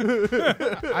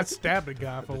 I stabbed a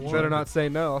guy for one. Better not say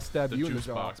no. I'll stab The you in the juice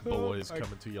jaw. box boys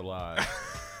coming to you live.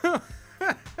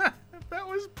 That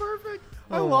was perfect.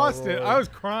 I Oh, lost it. Lord. I was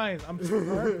crying. I'm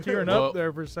tearing up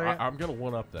there for a second. I'm gonna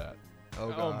one up that. Oh,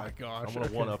 my gosh. I'm gonna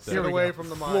Okay. one up that. Get away from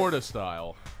the mic. Florida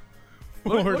style.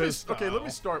 Florida Okay, let style. me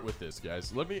start with this,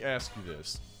 guys. Let me ask you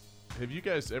this: have you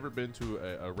guys ever been to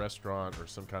a restaurant or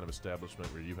some kind of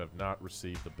establishment where you have not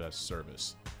received the best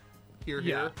service?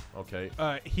 Here. Okay.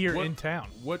 Here What- in town.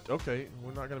 Okay,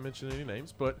 we're not gonna mention any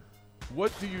names, but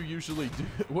what do you usually do?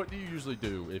 What do you usually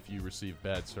do if you receive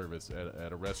bad service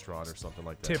at a restaurant or something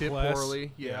like that? Tip less.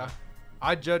 poorly. Yeah.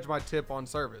 I judge my tip on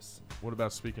service. What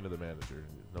about speaking to the manager?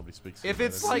 Nobody speaks to If the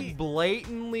it's manager? like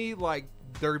blatantly like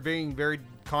they're being very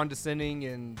condescending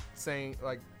and saying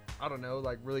like I don't know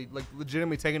like really like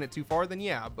legitimately taking it too far, then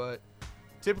yeah. But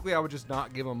typically I would just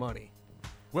not give them money.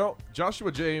 Well,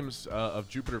 Joshua James of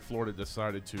Jupiter, Florida,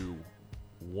 decided to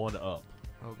one up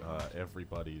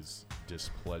everybody's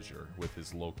displeasure with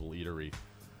his local eatery.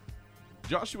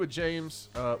 Joshua James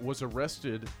was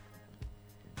arrested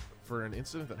for an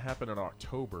incident that happened in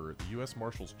October. The U.S.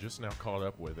 Marshals just now caught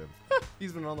up with him.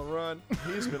 He's been on the run.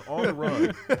 He's been on the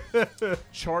run,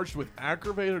 charged with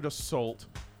aggravated assault,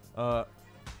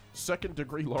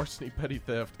 second-degree larceny, petty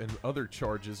theft, and other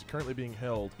charges, currently being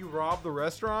held. You robbed the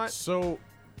restaurant? So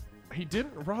he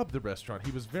didn't rob the restaurant.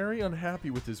 He was very unhappy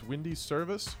with his Wendy's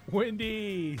service.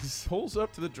 Wendy's. Pulls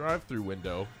up to the drive-thru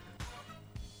window,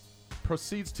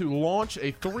 proceeds to launch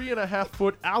a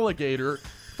 3.5-foot alligator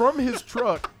from his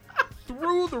truck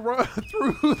through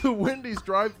the Wendy's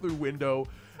drive-thru window.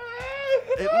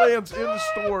 It lands in the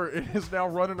store and is now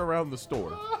running around the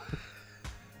store.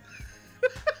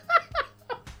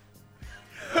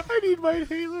 I need my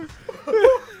inhaler.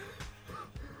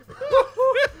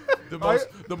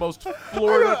 The most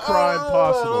Florida crime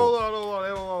possible.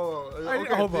 Hold on.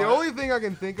 Okay, hold the on. only thing I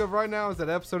can think of right now is that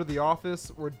episode of The Office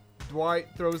where Dwight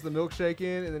throws the milkshake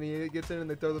in and then he gets in and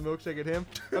they throw the milkshake at him.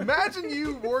 Imagine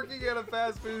you working at a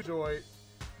fast food joint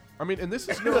I mean, and this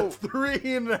is no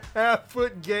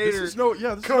 3.5-foot gator. This is no,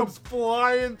 yeah, this comes is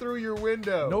flying through your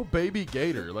window. no baby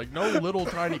gator, like no little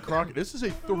tiny crocodile. This is a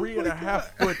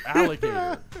 3.5-foot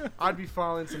alligator. I'd be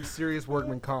filing some serious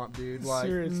workman comp, dude. Like,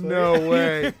 Seriously. no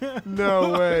way,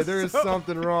 no way. There is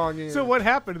something wrong here. So what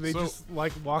happened? Did they So- just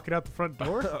like walk it out the front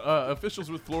door? Officials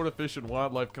with Florida Fish and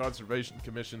Wildlife Conservation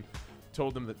Commission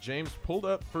told them that James pulled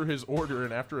up for his order,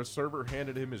 and after a server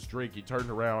handed him his drink, he turned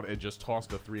around and just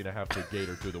tossed a 3.5-foot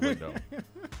gator through the window.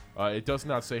 It does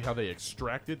not say how they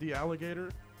extracted the alligator,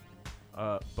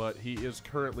 but he is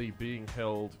currently being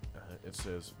held. It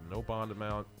says no bond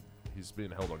amount. He's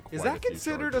being held on quite Is a that few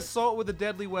considered charges. assault with a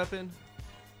deadly weapon?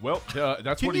 Well,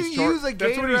 that's Can what you he's use a charged.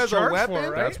 gator as a weapon?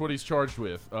 right? That's what he's charged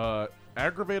with.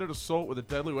 Aggravated assault with a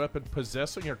deadly weapon,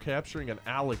 possessing or capturing an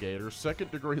alligator,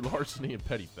 second-degree larceny, and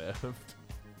petty theft.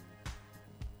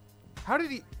 How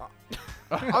did he?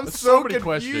 I'm So so many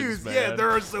questions, confused. Yeah, man. there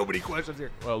are so many questions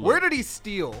here. Well, look. Where did he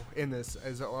steal in this?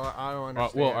 I don't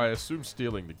understand. Well, I assume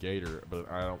stealing the gator,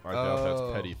 but I doubt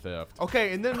that's petty theft.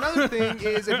 Okay, and then another thing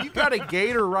is, if you got a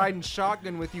gator riding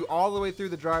shotgun with you all the way through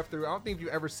the drive-thru, I don't think you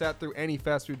ever sat through any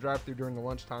fast food drive-thru during the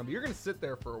lunchtime, but you're gonna sit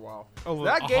there for a while.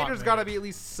 That gator's got to be at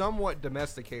least somewhat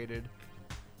domesticated,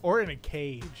 Or in a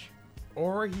cage.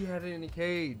 or he had it in a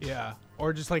cage. Yeah.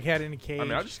 Or just like had in a cage. I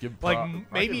mean, I just give like prop- m-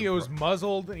 I maybe give it him was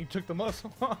muzzled and he took the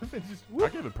muzzle off and just I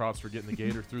whoop. give it props for getting the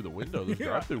gator through the window. Those Yeah.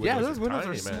 drive-through Yeah, windows those are windows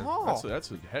tiny, are man. small.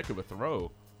 That's a heck of a throw.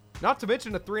 Not to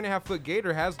mention a 3.5-foot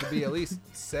gator has to be at least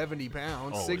 70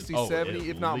 pounds, Oh, 60, oh, 70, at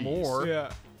if not least. more. Yeah.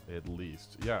 At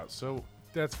least, yeah. So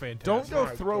That's fantastic. don't go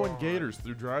My throwing God. gators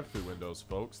through drive-through windows,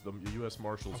 folks. The U.S.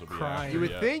 Marshals will be crying. after You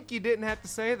would ya. think you didn't have to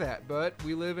say that, but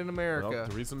we live in America. Well,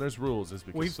 the reason there's rules is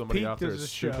because We've somebody out peaked there as is a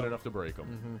stupid show. enough to break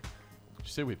them. Did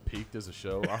you say we peaked as a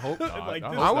show? I hope not. Like I,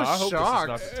 this- hope I not. was I hope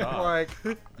shocked. This is not the top. Like,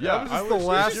 Yeah, that was I just the was-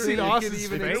 last if you're- thing you Austin's could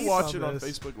even If you're face watching on on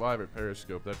this. Facebook Live at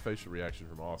Periscope, that facial reaction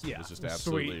from Austin Yeah, was just sweet.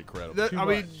 absolutely incredible. That- Too I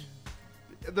mean,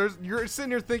 much. you're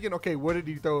sitting here thinking, okay, what did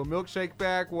he throw? A milkshake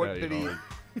back? What Yeah, you did know,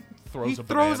 he? throws He a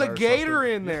throws banana a or gator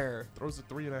something. in there. Throws a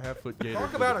 3.5-foot gator. Talk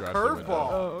through about the a drive-through window.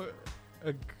 curveball. Oh,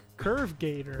 a curve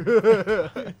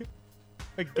gator.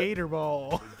 A gator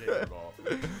ball. Gator ball.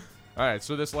 All right,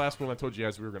 so this last one I told you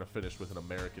guys we were going to finish with an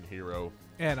American hero.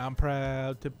 And I'm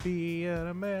proud to be an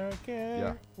American.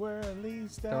 Yeah. Where at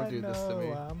least Don't I do this to know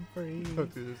me. I'm free.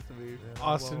 Don't do this to me.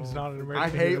 Austin's not an American. I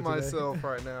hero hate today. myself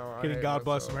right now. I Getting hate God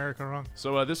Bless myself. America wrong.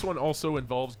 So this one also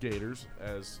involves gators,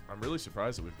 as I'm really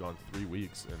surprised that we've gone 3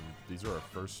 weeks, and these are our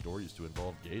first stories to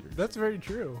involve gators. That's very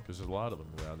true. Because there's a lot of them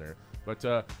around there.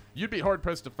 But you'd be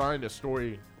hard-pressed to find a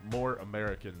story more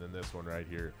American than this one right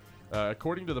here.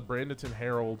 According to the Bradenton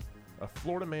Herald, a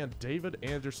Florida man, David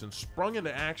Anderson, sprung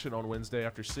into action on Wednesday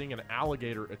after seeing an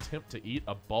alligator attempt to eat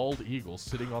a bald eagle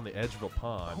sitting on the edge of a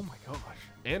pond. Oh my gosh.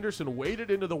 Anderson waded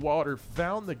into the water,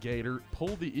 found the gator,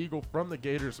 pulled the eagle from the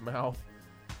gator's mouth,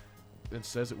 and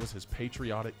says it was his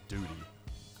patriotic duty.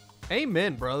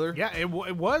 Amen, brother. Yeah, it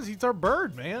was. He's our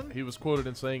bird, man. He was quoted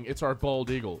in saying, "It's our bald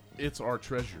eagle. It's our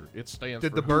treasure. It stands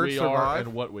Did for the who bird we survive? are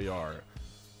and what we are."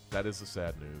 That is the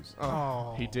sad news.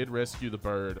 Oh. He did rescue the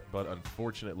bird, but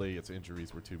unfortunately its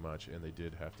injuries were too much, and they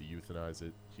did have to euthanize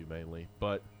it humanely.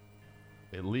 But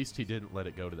at least he didn't let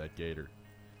it go to that gator.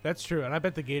 That's true, and I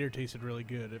bet the gator tasted really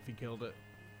good if he killed it.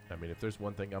 I mean, if there's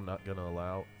one thing I'm not going to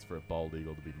allow, it's for a bald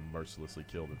eagle to be mercilessly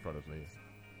killed in front of me.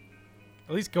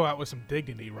 At least go out with some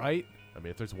dignity, right? I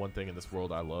mean, if there's one thing in this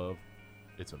world I love,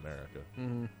 it's America.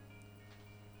 Mm-hmm.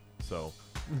 So,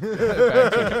 back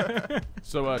to you.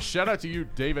 So shout out to you,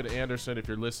 David Anderson, if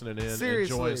you're listening in,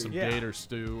 Seriously. enjoying some Yeah. gator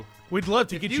stew. We'd love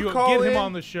to If get you you call get him in,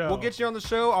 on the show. We'll get you on the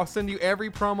show. I'll send you every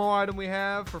promo item we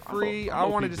have for free. I I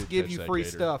hope want to he just did give catch you that free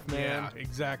gator. stuff, man. Yeah,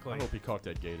 exactly. I hope he caught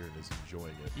that gator and is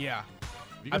enjoying it. Yeah.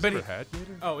 Have you I guys bet ever he- had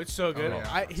gator? Oh, it's so good. Oh, yeah.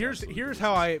 That's Here's absolutely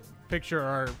how I picture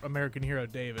our American hero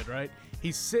David, right?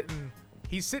 He's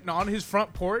sitting on his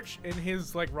front porch in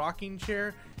his like rocking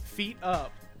chair, feet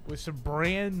up, with some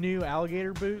brand new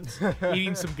alligator boots,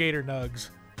 eating some gator nugs.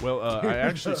 Well, I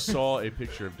actually saw a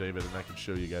picture of David, and I can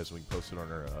show you guys. We can post it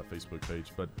on our Facebook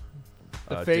page. But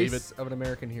The David, face of an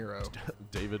American hero.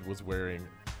 David was wearing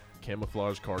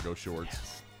camouflage cargo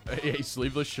shorts, a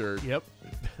sleeveless shirt. Yep.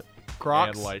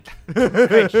 Crocs. And like,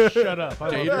 Hey, shut up. I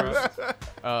love gators,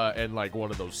 Crocs. and like one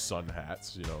of those sun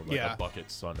hats, you know, like Yeah. a bucket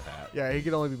sun hat. Yeah, he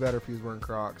could only be better if he was wearing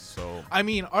Crocs. So I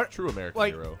mean, our true American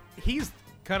like hero. he's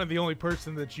kind of the only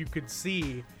person that you could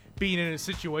see being in a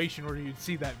situation where you'd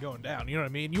see that going down. You know what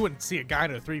I mean? You wouldn't see a guy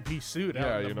in a 3-piece suit Yeah,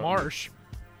 out in you the know, marsh.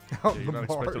 Yeah, you're not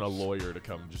expecting a lawyer to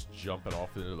come just jumping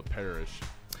off into the parish.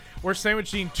 We're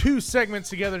sandwiching 2 segments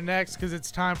together next because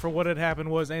it's time for What Had Happened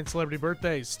Was and Celebrity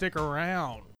Birthdays. Stick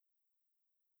around.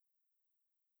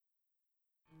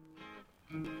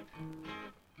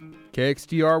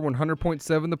 KXTR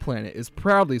 100.7 The Planet is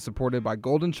proudly supported by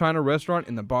Golden China Restaurant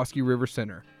in the Bosque River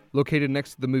Center. Located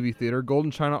next to the movie theater,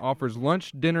 Golden China offers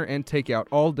lunch, dinner, and takeout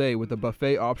all day with a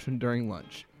buffet option during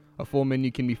lunch. A full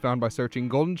menu can be found by searching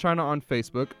Golden China on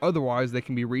Facebook. Otherwise, they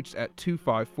can be reached at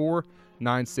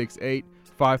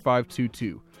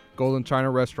 254-968-5522. Golden China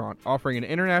Restaurant, offering an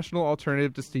international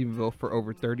alternative to Stephenville for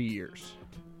over 30 years.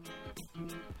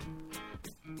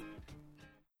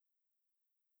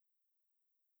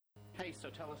 Hey, so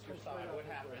tell us your side. What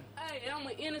happened? Hey, I'm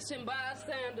an innocent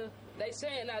bystander. They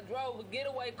saying I drove a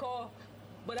getaway car,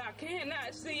 but I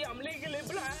cannot see. I'm legally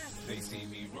blind. They see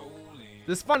me rolling.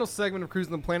 This final segment of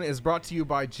Cruising the Planet is brought to you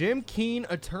by Jim Keene,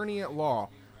 attorney at law.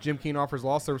 Jim Keene offers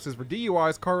law services for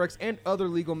DUIs, car wrecks, and other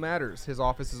legal matters. His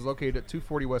office is located at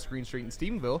 240 West Green Street in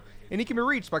Stephenville, and he can be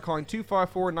reached by calling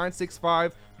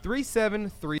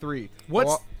 254-965-3733.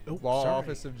 Law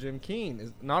Office of Jim Keene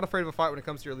is not afraid of a fight when it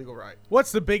comes to your legal right.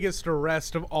 What's the biggest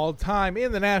arrest of all time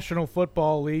in the National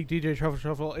Football League? DJ Truffle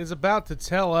Shuffle is about to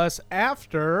tell us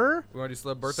after We want to do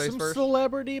celeb birthdays some first?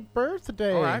 celebrity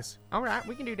birthdays. All right,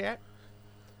 we can do that.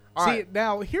 See,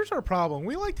 now here's our problem.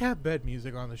 We like to have bed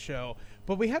music on the show,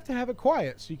 but we have to have it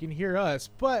quiet so you can hear us.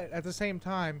 But at the same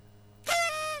time,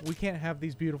 we can't have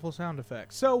these beautiful sound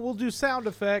effects. So we'll do sound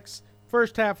effects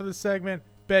first half of the segment,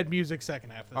 bed music second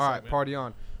half of the segment. All right, party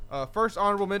on. First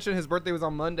honorable mention, his birthday was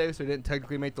on Monday, so he didn't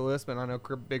technically make the list, but I know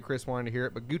Big Chris wanted to hear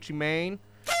it. But Gucci Mane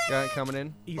got it coming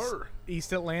in.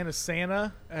 East Atlanta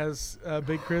Santa, as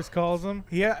Big Chris calls him.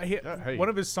 Hey, one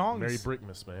of his songs. Merry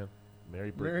Brickmas, man.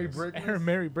 Merry Brickmas.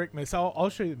 Merry Brickmas. I'll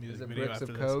show you the music Is it video bricks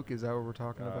after of this. Coke? Is that what we're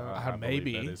talking about? I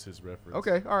maybe. that is his reference.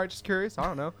 Okay, all right, just curious. I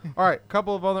don't know. All right, a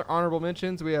couple of other honorable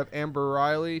mentions. We have Amber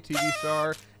Riley, TV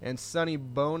star, and Sonny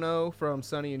Bono from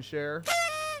Sonny and Cher.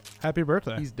 Happy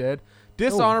birthday. He's dead.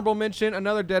 Dishonorable mention,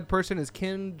 another dead person is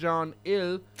Kim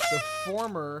Jong-il, the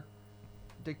former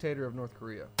dictator of North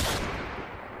Korea.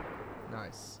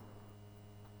 Nice.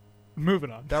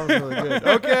 Moving on. That was really good.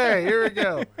 Okay, here we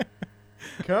go.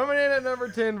 Coming in at number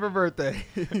 10 for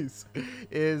birthdays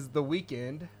is The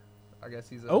Weeknd. I guess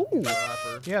he's a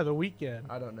rapper. Yeah, The Weeknd.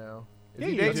 I don't know. Is Yeah,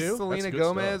 he you dating do. Selena That's good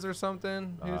Gomez stuff. or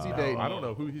something? Who's he dating? I don't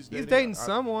know who he's dating. He's dating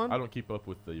someone. I don't keep up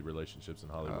with the relationships in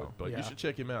Hollywood, but yeah. you should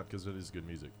check him out because it is good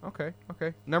music. Okay.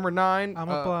 Number 9. I'm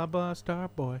a blah blah star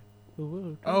boy.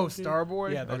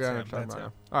 Starboy? Yeah, that's okay, him. That's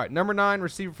him. All right, number 9,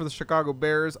 receiver for the Chicago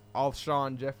Bears,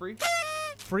 Alshon Jeffrey.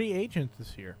 Free agent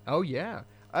this year. Oh, yeah.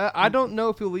 I don't know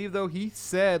if he'll leave, though. He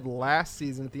said last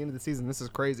season, at the end of the season, this is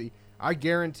crazy, I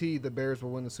guarantee the Bears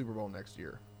will win the Super Bowl next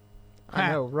year.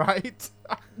 I know, right?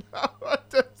 I know.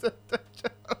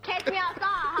 Catch me outside.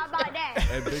 How about that?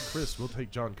 And Big Chris will take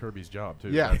John Kirby's job, too.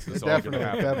 Yeah, That's all going to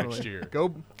happen next year. Go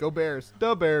Bears.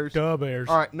 The Bears. The Bears.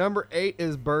 All right, number 8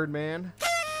 is Birdman.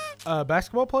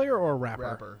 Basketball player or rapper?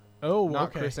 Rapper. Oh,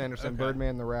 Not okay. Chris Anderson. Okay.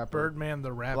 Birdman the rapper. Birdman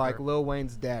the rapper. Like Lil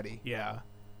Wayne's daddy. Yeah.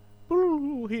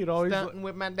 Ooh, he'd always Stunting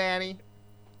with my daddy.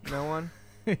 No one?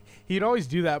 He'd always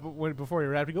do that, but before he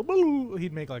rapped, he'd go, boo,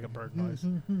 he'd make like a bird noise.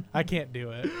 I can't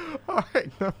do it. All right,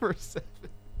 number 7.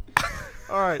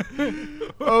 All right.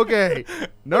 Okay.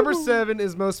 Number 7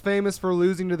 is most famous for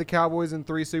losing to the Cowboys in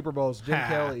 3 Super Bowls. Jim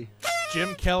Kelly.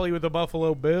 Jim Kelly with the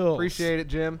Buffalo Bills. Appreciate it,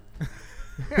 Jim.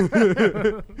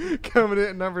 Coming in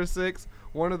at number 6,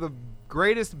 one of the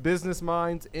greatest business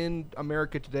minds in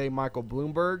America today, Michael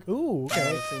Bloomberg. Ooh,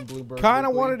 okay. Kind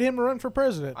of wanted him to run for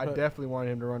president. I definitely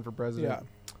wanted him to run for president.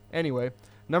 Yeah. Anyway,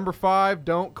 number 5,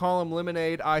 don't call him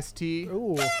Lemonade, Ice-T.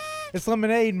 Ooh, it's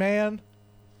lemonade, man.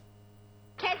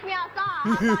 Catch me outside.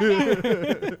 How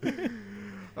about that?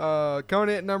 Coming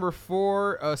in at number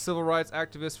 4, civil rights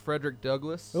activist Frederick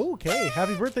Douglass. Okay,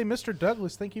 happy birthday, Mr.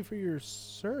 Douglas. Thank you for your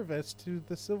service to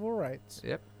the civil rights.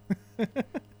 Yep.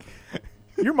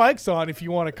 Your mic's on if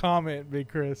you want to comment, Big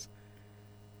Chris.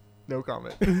 No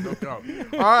comment. No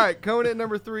comment. All right, coming in at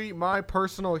number 3, my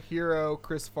personal hero,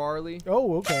 Chris Farley.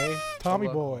 Oh, okay. Tommy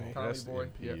Boy. Rest Boy. in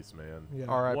peace, man. Yeah.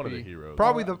 R.I.P. One of the heroes.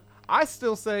 Probably I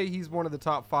still say he's one of the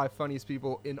top 5 funniest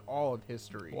people in all of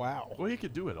history. Wow. Well, he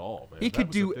could do it all, man. He That could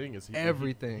was the do thing, is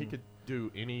everything. He could do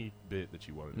any bit that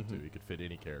you wanted him to. He could fit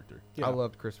any character. Yeah. I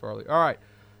loved Chris Farley. All right.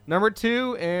 Number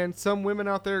 2, and some women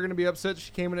out there are going to be upset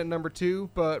she came in at number 2,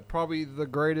 but probably the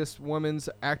greatest women's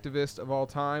activist of all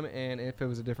time, and if it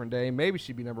was a different day, maybe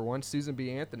she'd be number 1, Susan B.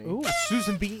 Anthony. Ooh,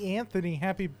 Susan B. Anthony.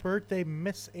 Happy birthday,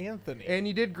 Miss Anthony. And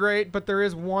you did great, but there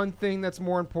is one thing that's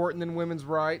more important than women's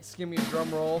rights. Give me a drum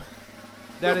roll.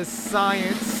 That is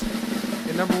science.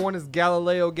 And number 1 is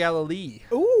Galileo Galilei.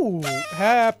 Ooh,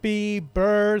 happy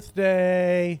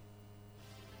birthday.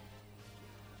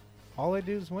 All I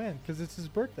do is win because it's his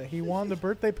birthday. He won the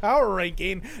birthday power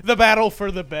ranking, the battle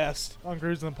for the best on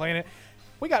Cruising the Planet.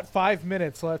 We got 5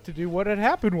 minutes left to do what had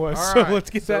happened was. All So right, let's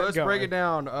get that let's going. break it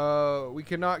down. We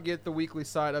could not get the weekly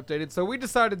site updated, so we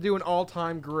decided to do an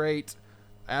all-time great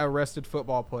arrested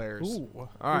football players. Ooh, all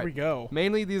here right. we go.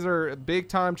 Mainly these are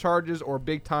big-time charges or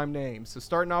big-time names. So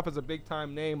starting off as a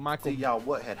big-time name, Michael. See, y'all,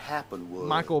 what had happened was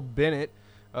Michael Bennett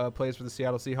plays for the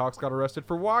Seattle Seahawks. Got arrested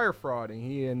for wire fraud, and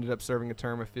he ended up serving a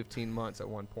term of 15 months at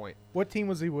one point. What team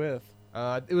was he with?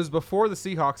 It was before the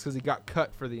Seahawks because he got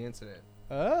cut for the incident.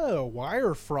 Oh,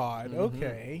 wire fraud. Mhm.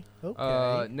 Okay.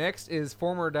 Okay. Next is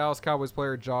former Dallas Cowboys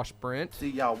player Josh Brent. See,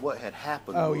 y'all, what had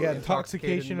happened Oh, was yeah,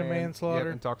 intoxication and manslaughter.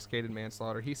 Yep, intoxicated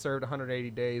manslaughter. He served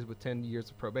 180 days with 10 years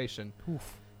of probation.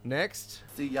 Oof. Next,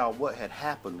 See, y'all, what had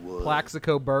happened was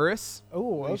Plaxico Burris.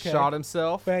 Oh, okay. He shot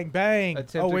himself. Bang, bang.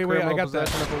 Attempted Oh, wait, I criminal got that.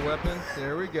 possession of a weapon.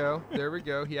 There we go. There we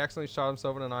go. He accidentally shot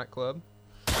himself in a nightclub.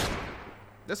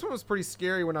 This one was pretty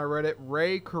scary when I read it.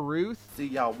 Ray Caruth. See,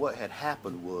 y'all, what had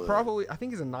happened was Probably, I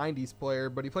think he's a 90s player,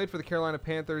 but he played for the Carolina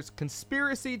Panthers.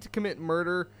 Conspiracy to commit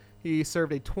murder. He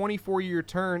served a 24-year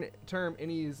term, and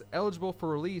he is eligible for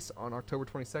release on October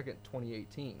 22nd,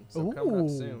 2018. So coming up Ooh.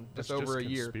 soon, That's just over a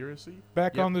year. Conspiracy?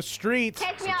 Back Yep. on the streets.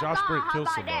 Catch So me Josh outside, Brent how kills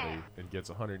about somebody that? and gets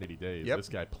 180 days. Yep. This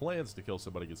guy plans to kill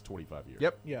somebody, gets 25 years.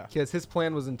 Yep. Yeah. Because his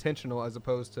plan was intentional as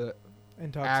opposed to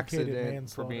Intoxicated accident for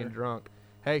manslaughter. being drunk.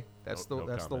 Hey, that's No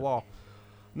that's the comment. law.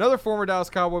 Another former Dallas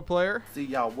Cowboy player, See,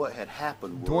 y'all, what had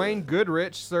happened was Dwayne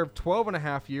Goodrich, served 12 and a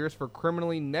half years for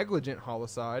criminally negligent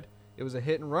homicide. It was a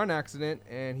hit-and-run accident,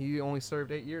 and he only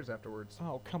served 8 years afterwards.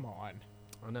 Oh, come on.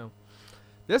 I know.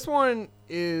 This one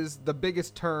is the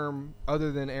biggest term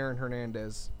other than Aaron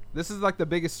Hernandez. This is like the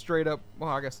biggest straight up. Well,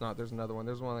 I guess not. There's another one.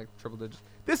 There's one like triple digits.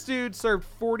 This dude served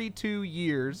 42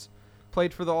 years,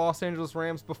 played for the Los Angeles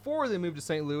Rams before they moved to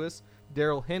St. Louis.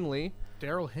 Daryl Henley.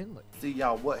 Daryl Henley. See,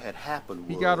 y'all, what had happened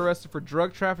was He got arrested for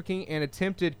drug trafficking and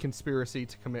attempted conspiracy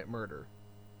to commit murder.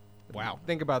 Wow.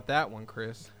 Think about that one,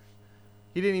 Chris.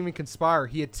 He didn't even conspire.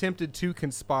 He attempted to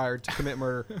conspire to commit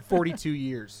murder. 42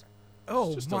 years.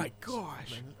 Oh, just my a-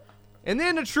 gosh. And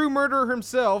then a true murderer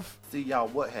himself, See, y'all,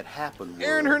 what had happened was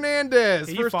Aaron Hernandez,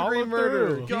 He first degree followed murder.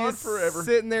 through. Gone He's forever.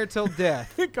 Sitting there till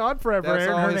death. God forever, That's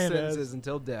Aaron all his Hernandez. sentence is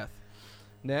until death.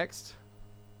 Next,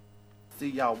 See,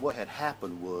 y'all, what had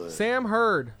happened was Sam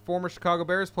Hurd, former Chicago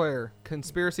Bears player,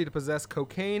 conspiracy to possess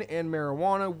cocaine and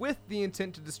marijuana with the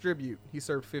intent to distribute. He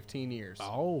served 15 years.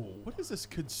 Oh. What is this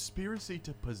conspiracy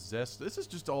to possess? This is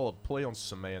just all a play on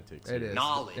semantics. It here. is.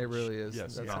 Knowledge. It really is.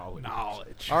 Yes, That's knowledge.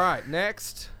 Knowledge. All right,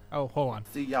 next. Oh, hold on.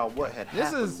 See, y'all, what had This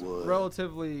happened is was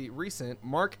relatively recent.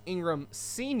 Mark Ingram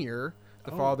Sr.,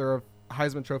 the Oh. father of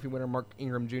Heisman Trophy winner Mark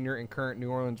Ingram Jr. and current New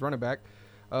Orleans running back,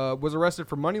 was arrested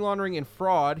for money laundering and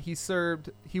fraud.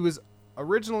 He was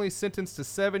originally sentenced to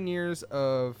 7 years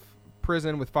of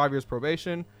prison with 5 years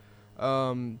probation.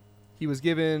 He was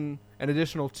given an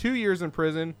additional 2 years in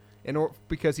prison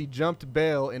because he jumped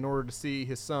bail in order to see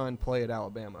his son play at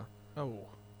Alabama. Oh,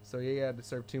 So he had to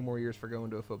serve 2 more years for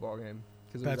going to a football game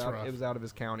because That's rough. it was out of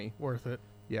his county. worth it.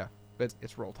 Yeah, but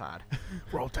it's Roll Tide.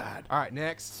 Roll Tide. All right,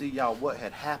 next. See, y'all, what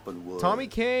had happened was Tommy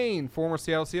Kane, former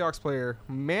Seattle Seahawks player,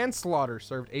 manslaughter,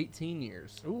 served 18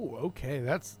 years. Ooh, okay.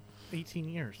 That's 18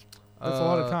 years. That's a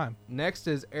lot of time. Next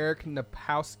is Eric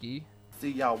Napowski, See,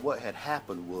 y'all, what had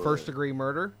happened was first degree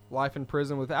murder, life in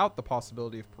prison without the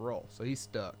possibility of parole. So he's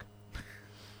stuck.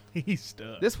 He's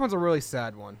stuck. This one's a really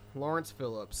sad one. Lawrence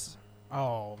Phillips,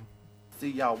 Oh, See,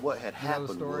 y'all, what had You know the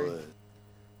happened story? was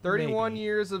 31 Maybe.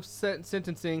 years of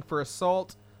sentencing for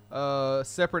assault,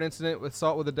 separate incident with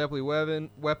assault with a deadly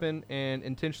weapon, and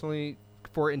intentionally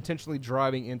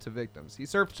driving into victims. He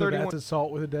served so 31. that's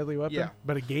assault with a deadly weapon? Yeah.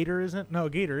 But a gator isn't? No, a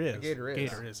gator is. A gator is.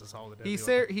 Gator is assault with a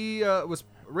deadly He weapon. was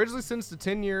originally sentenced to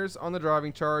 10 years on the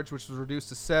driving charge, which was reduced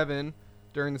to 7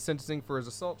 during the sentencing for his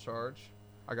assault charge.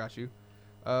 I got you.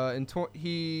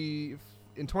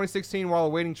 In 2016, while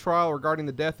awaiting trial regarding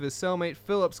the death of his cellmate,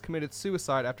 Phillips committed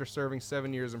suicide after serving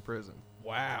 7 years in prison.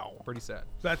 Wow. Pretty sad.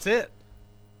 That's it.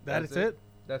 That's it?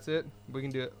 That's it. We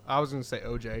can do it. I was going to say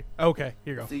OJ. Okay,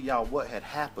 here you go. See, y'all, what had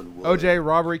happened was OJ,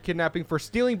 robbery, kidnapping for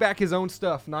stealing back his own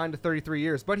stuff, 9 to 33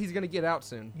 years. But he's going to get out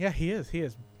soon. Yeah, he is. He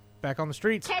is. Back on the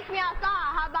streets. Catch me outside.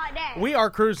 How about that? We are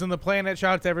Cruising the Planet.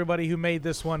 Shout out to everybody who made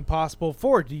this one possible.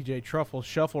 For DJ Truffle,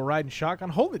 Shuffle, Riding Shotgun.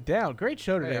 Hold it down. Great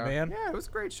show today, man. Yeah, it was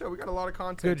a great show. We got a lot of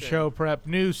content. Good in. show prep.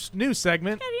 New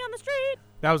segment. Eddie on the street.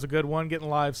 That was a good one. Getting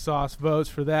live sauce votes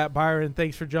for that. Byron,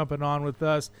 thanks for jumping on with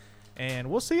us. And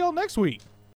we'll see y'all next week.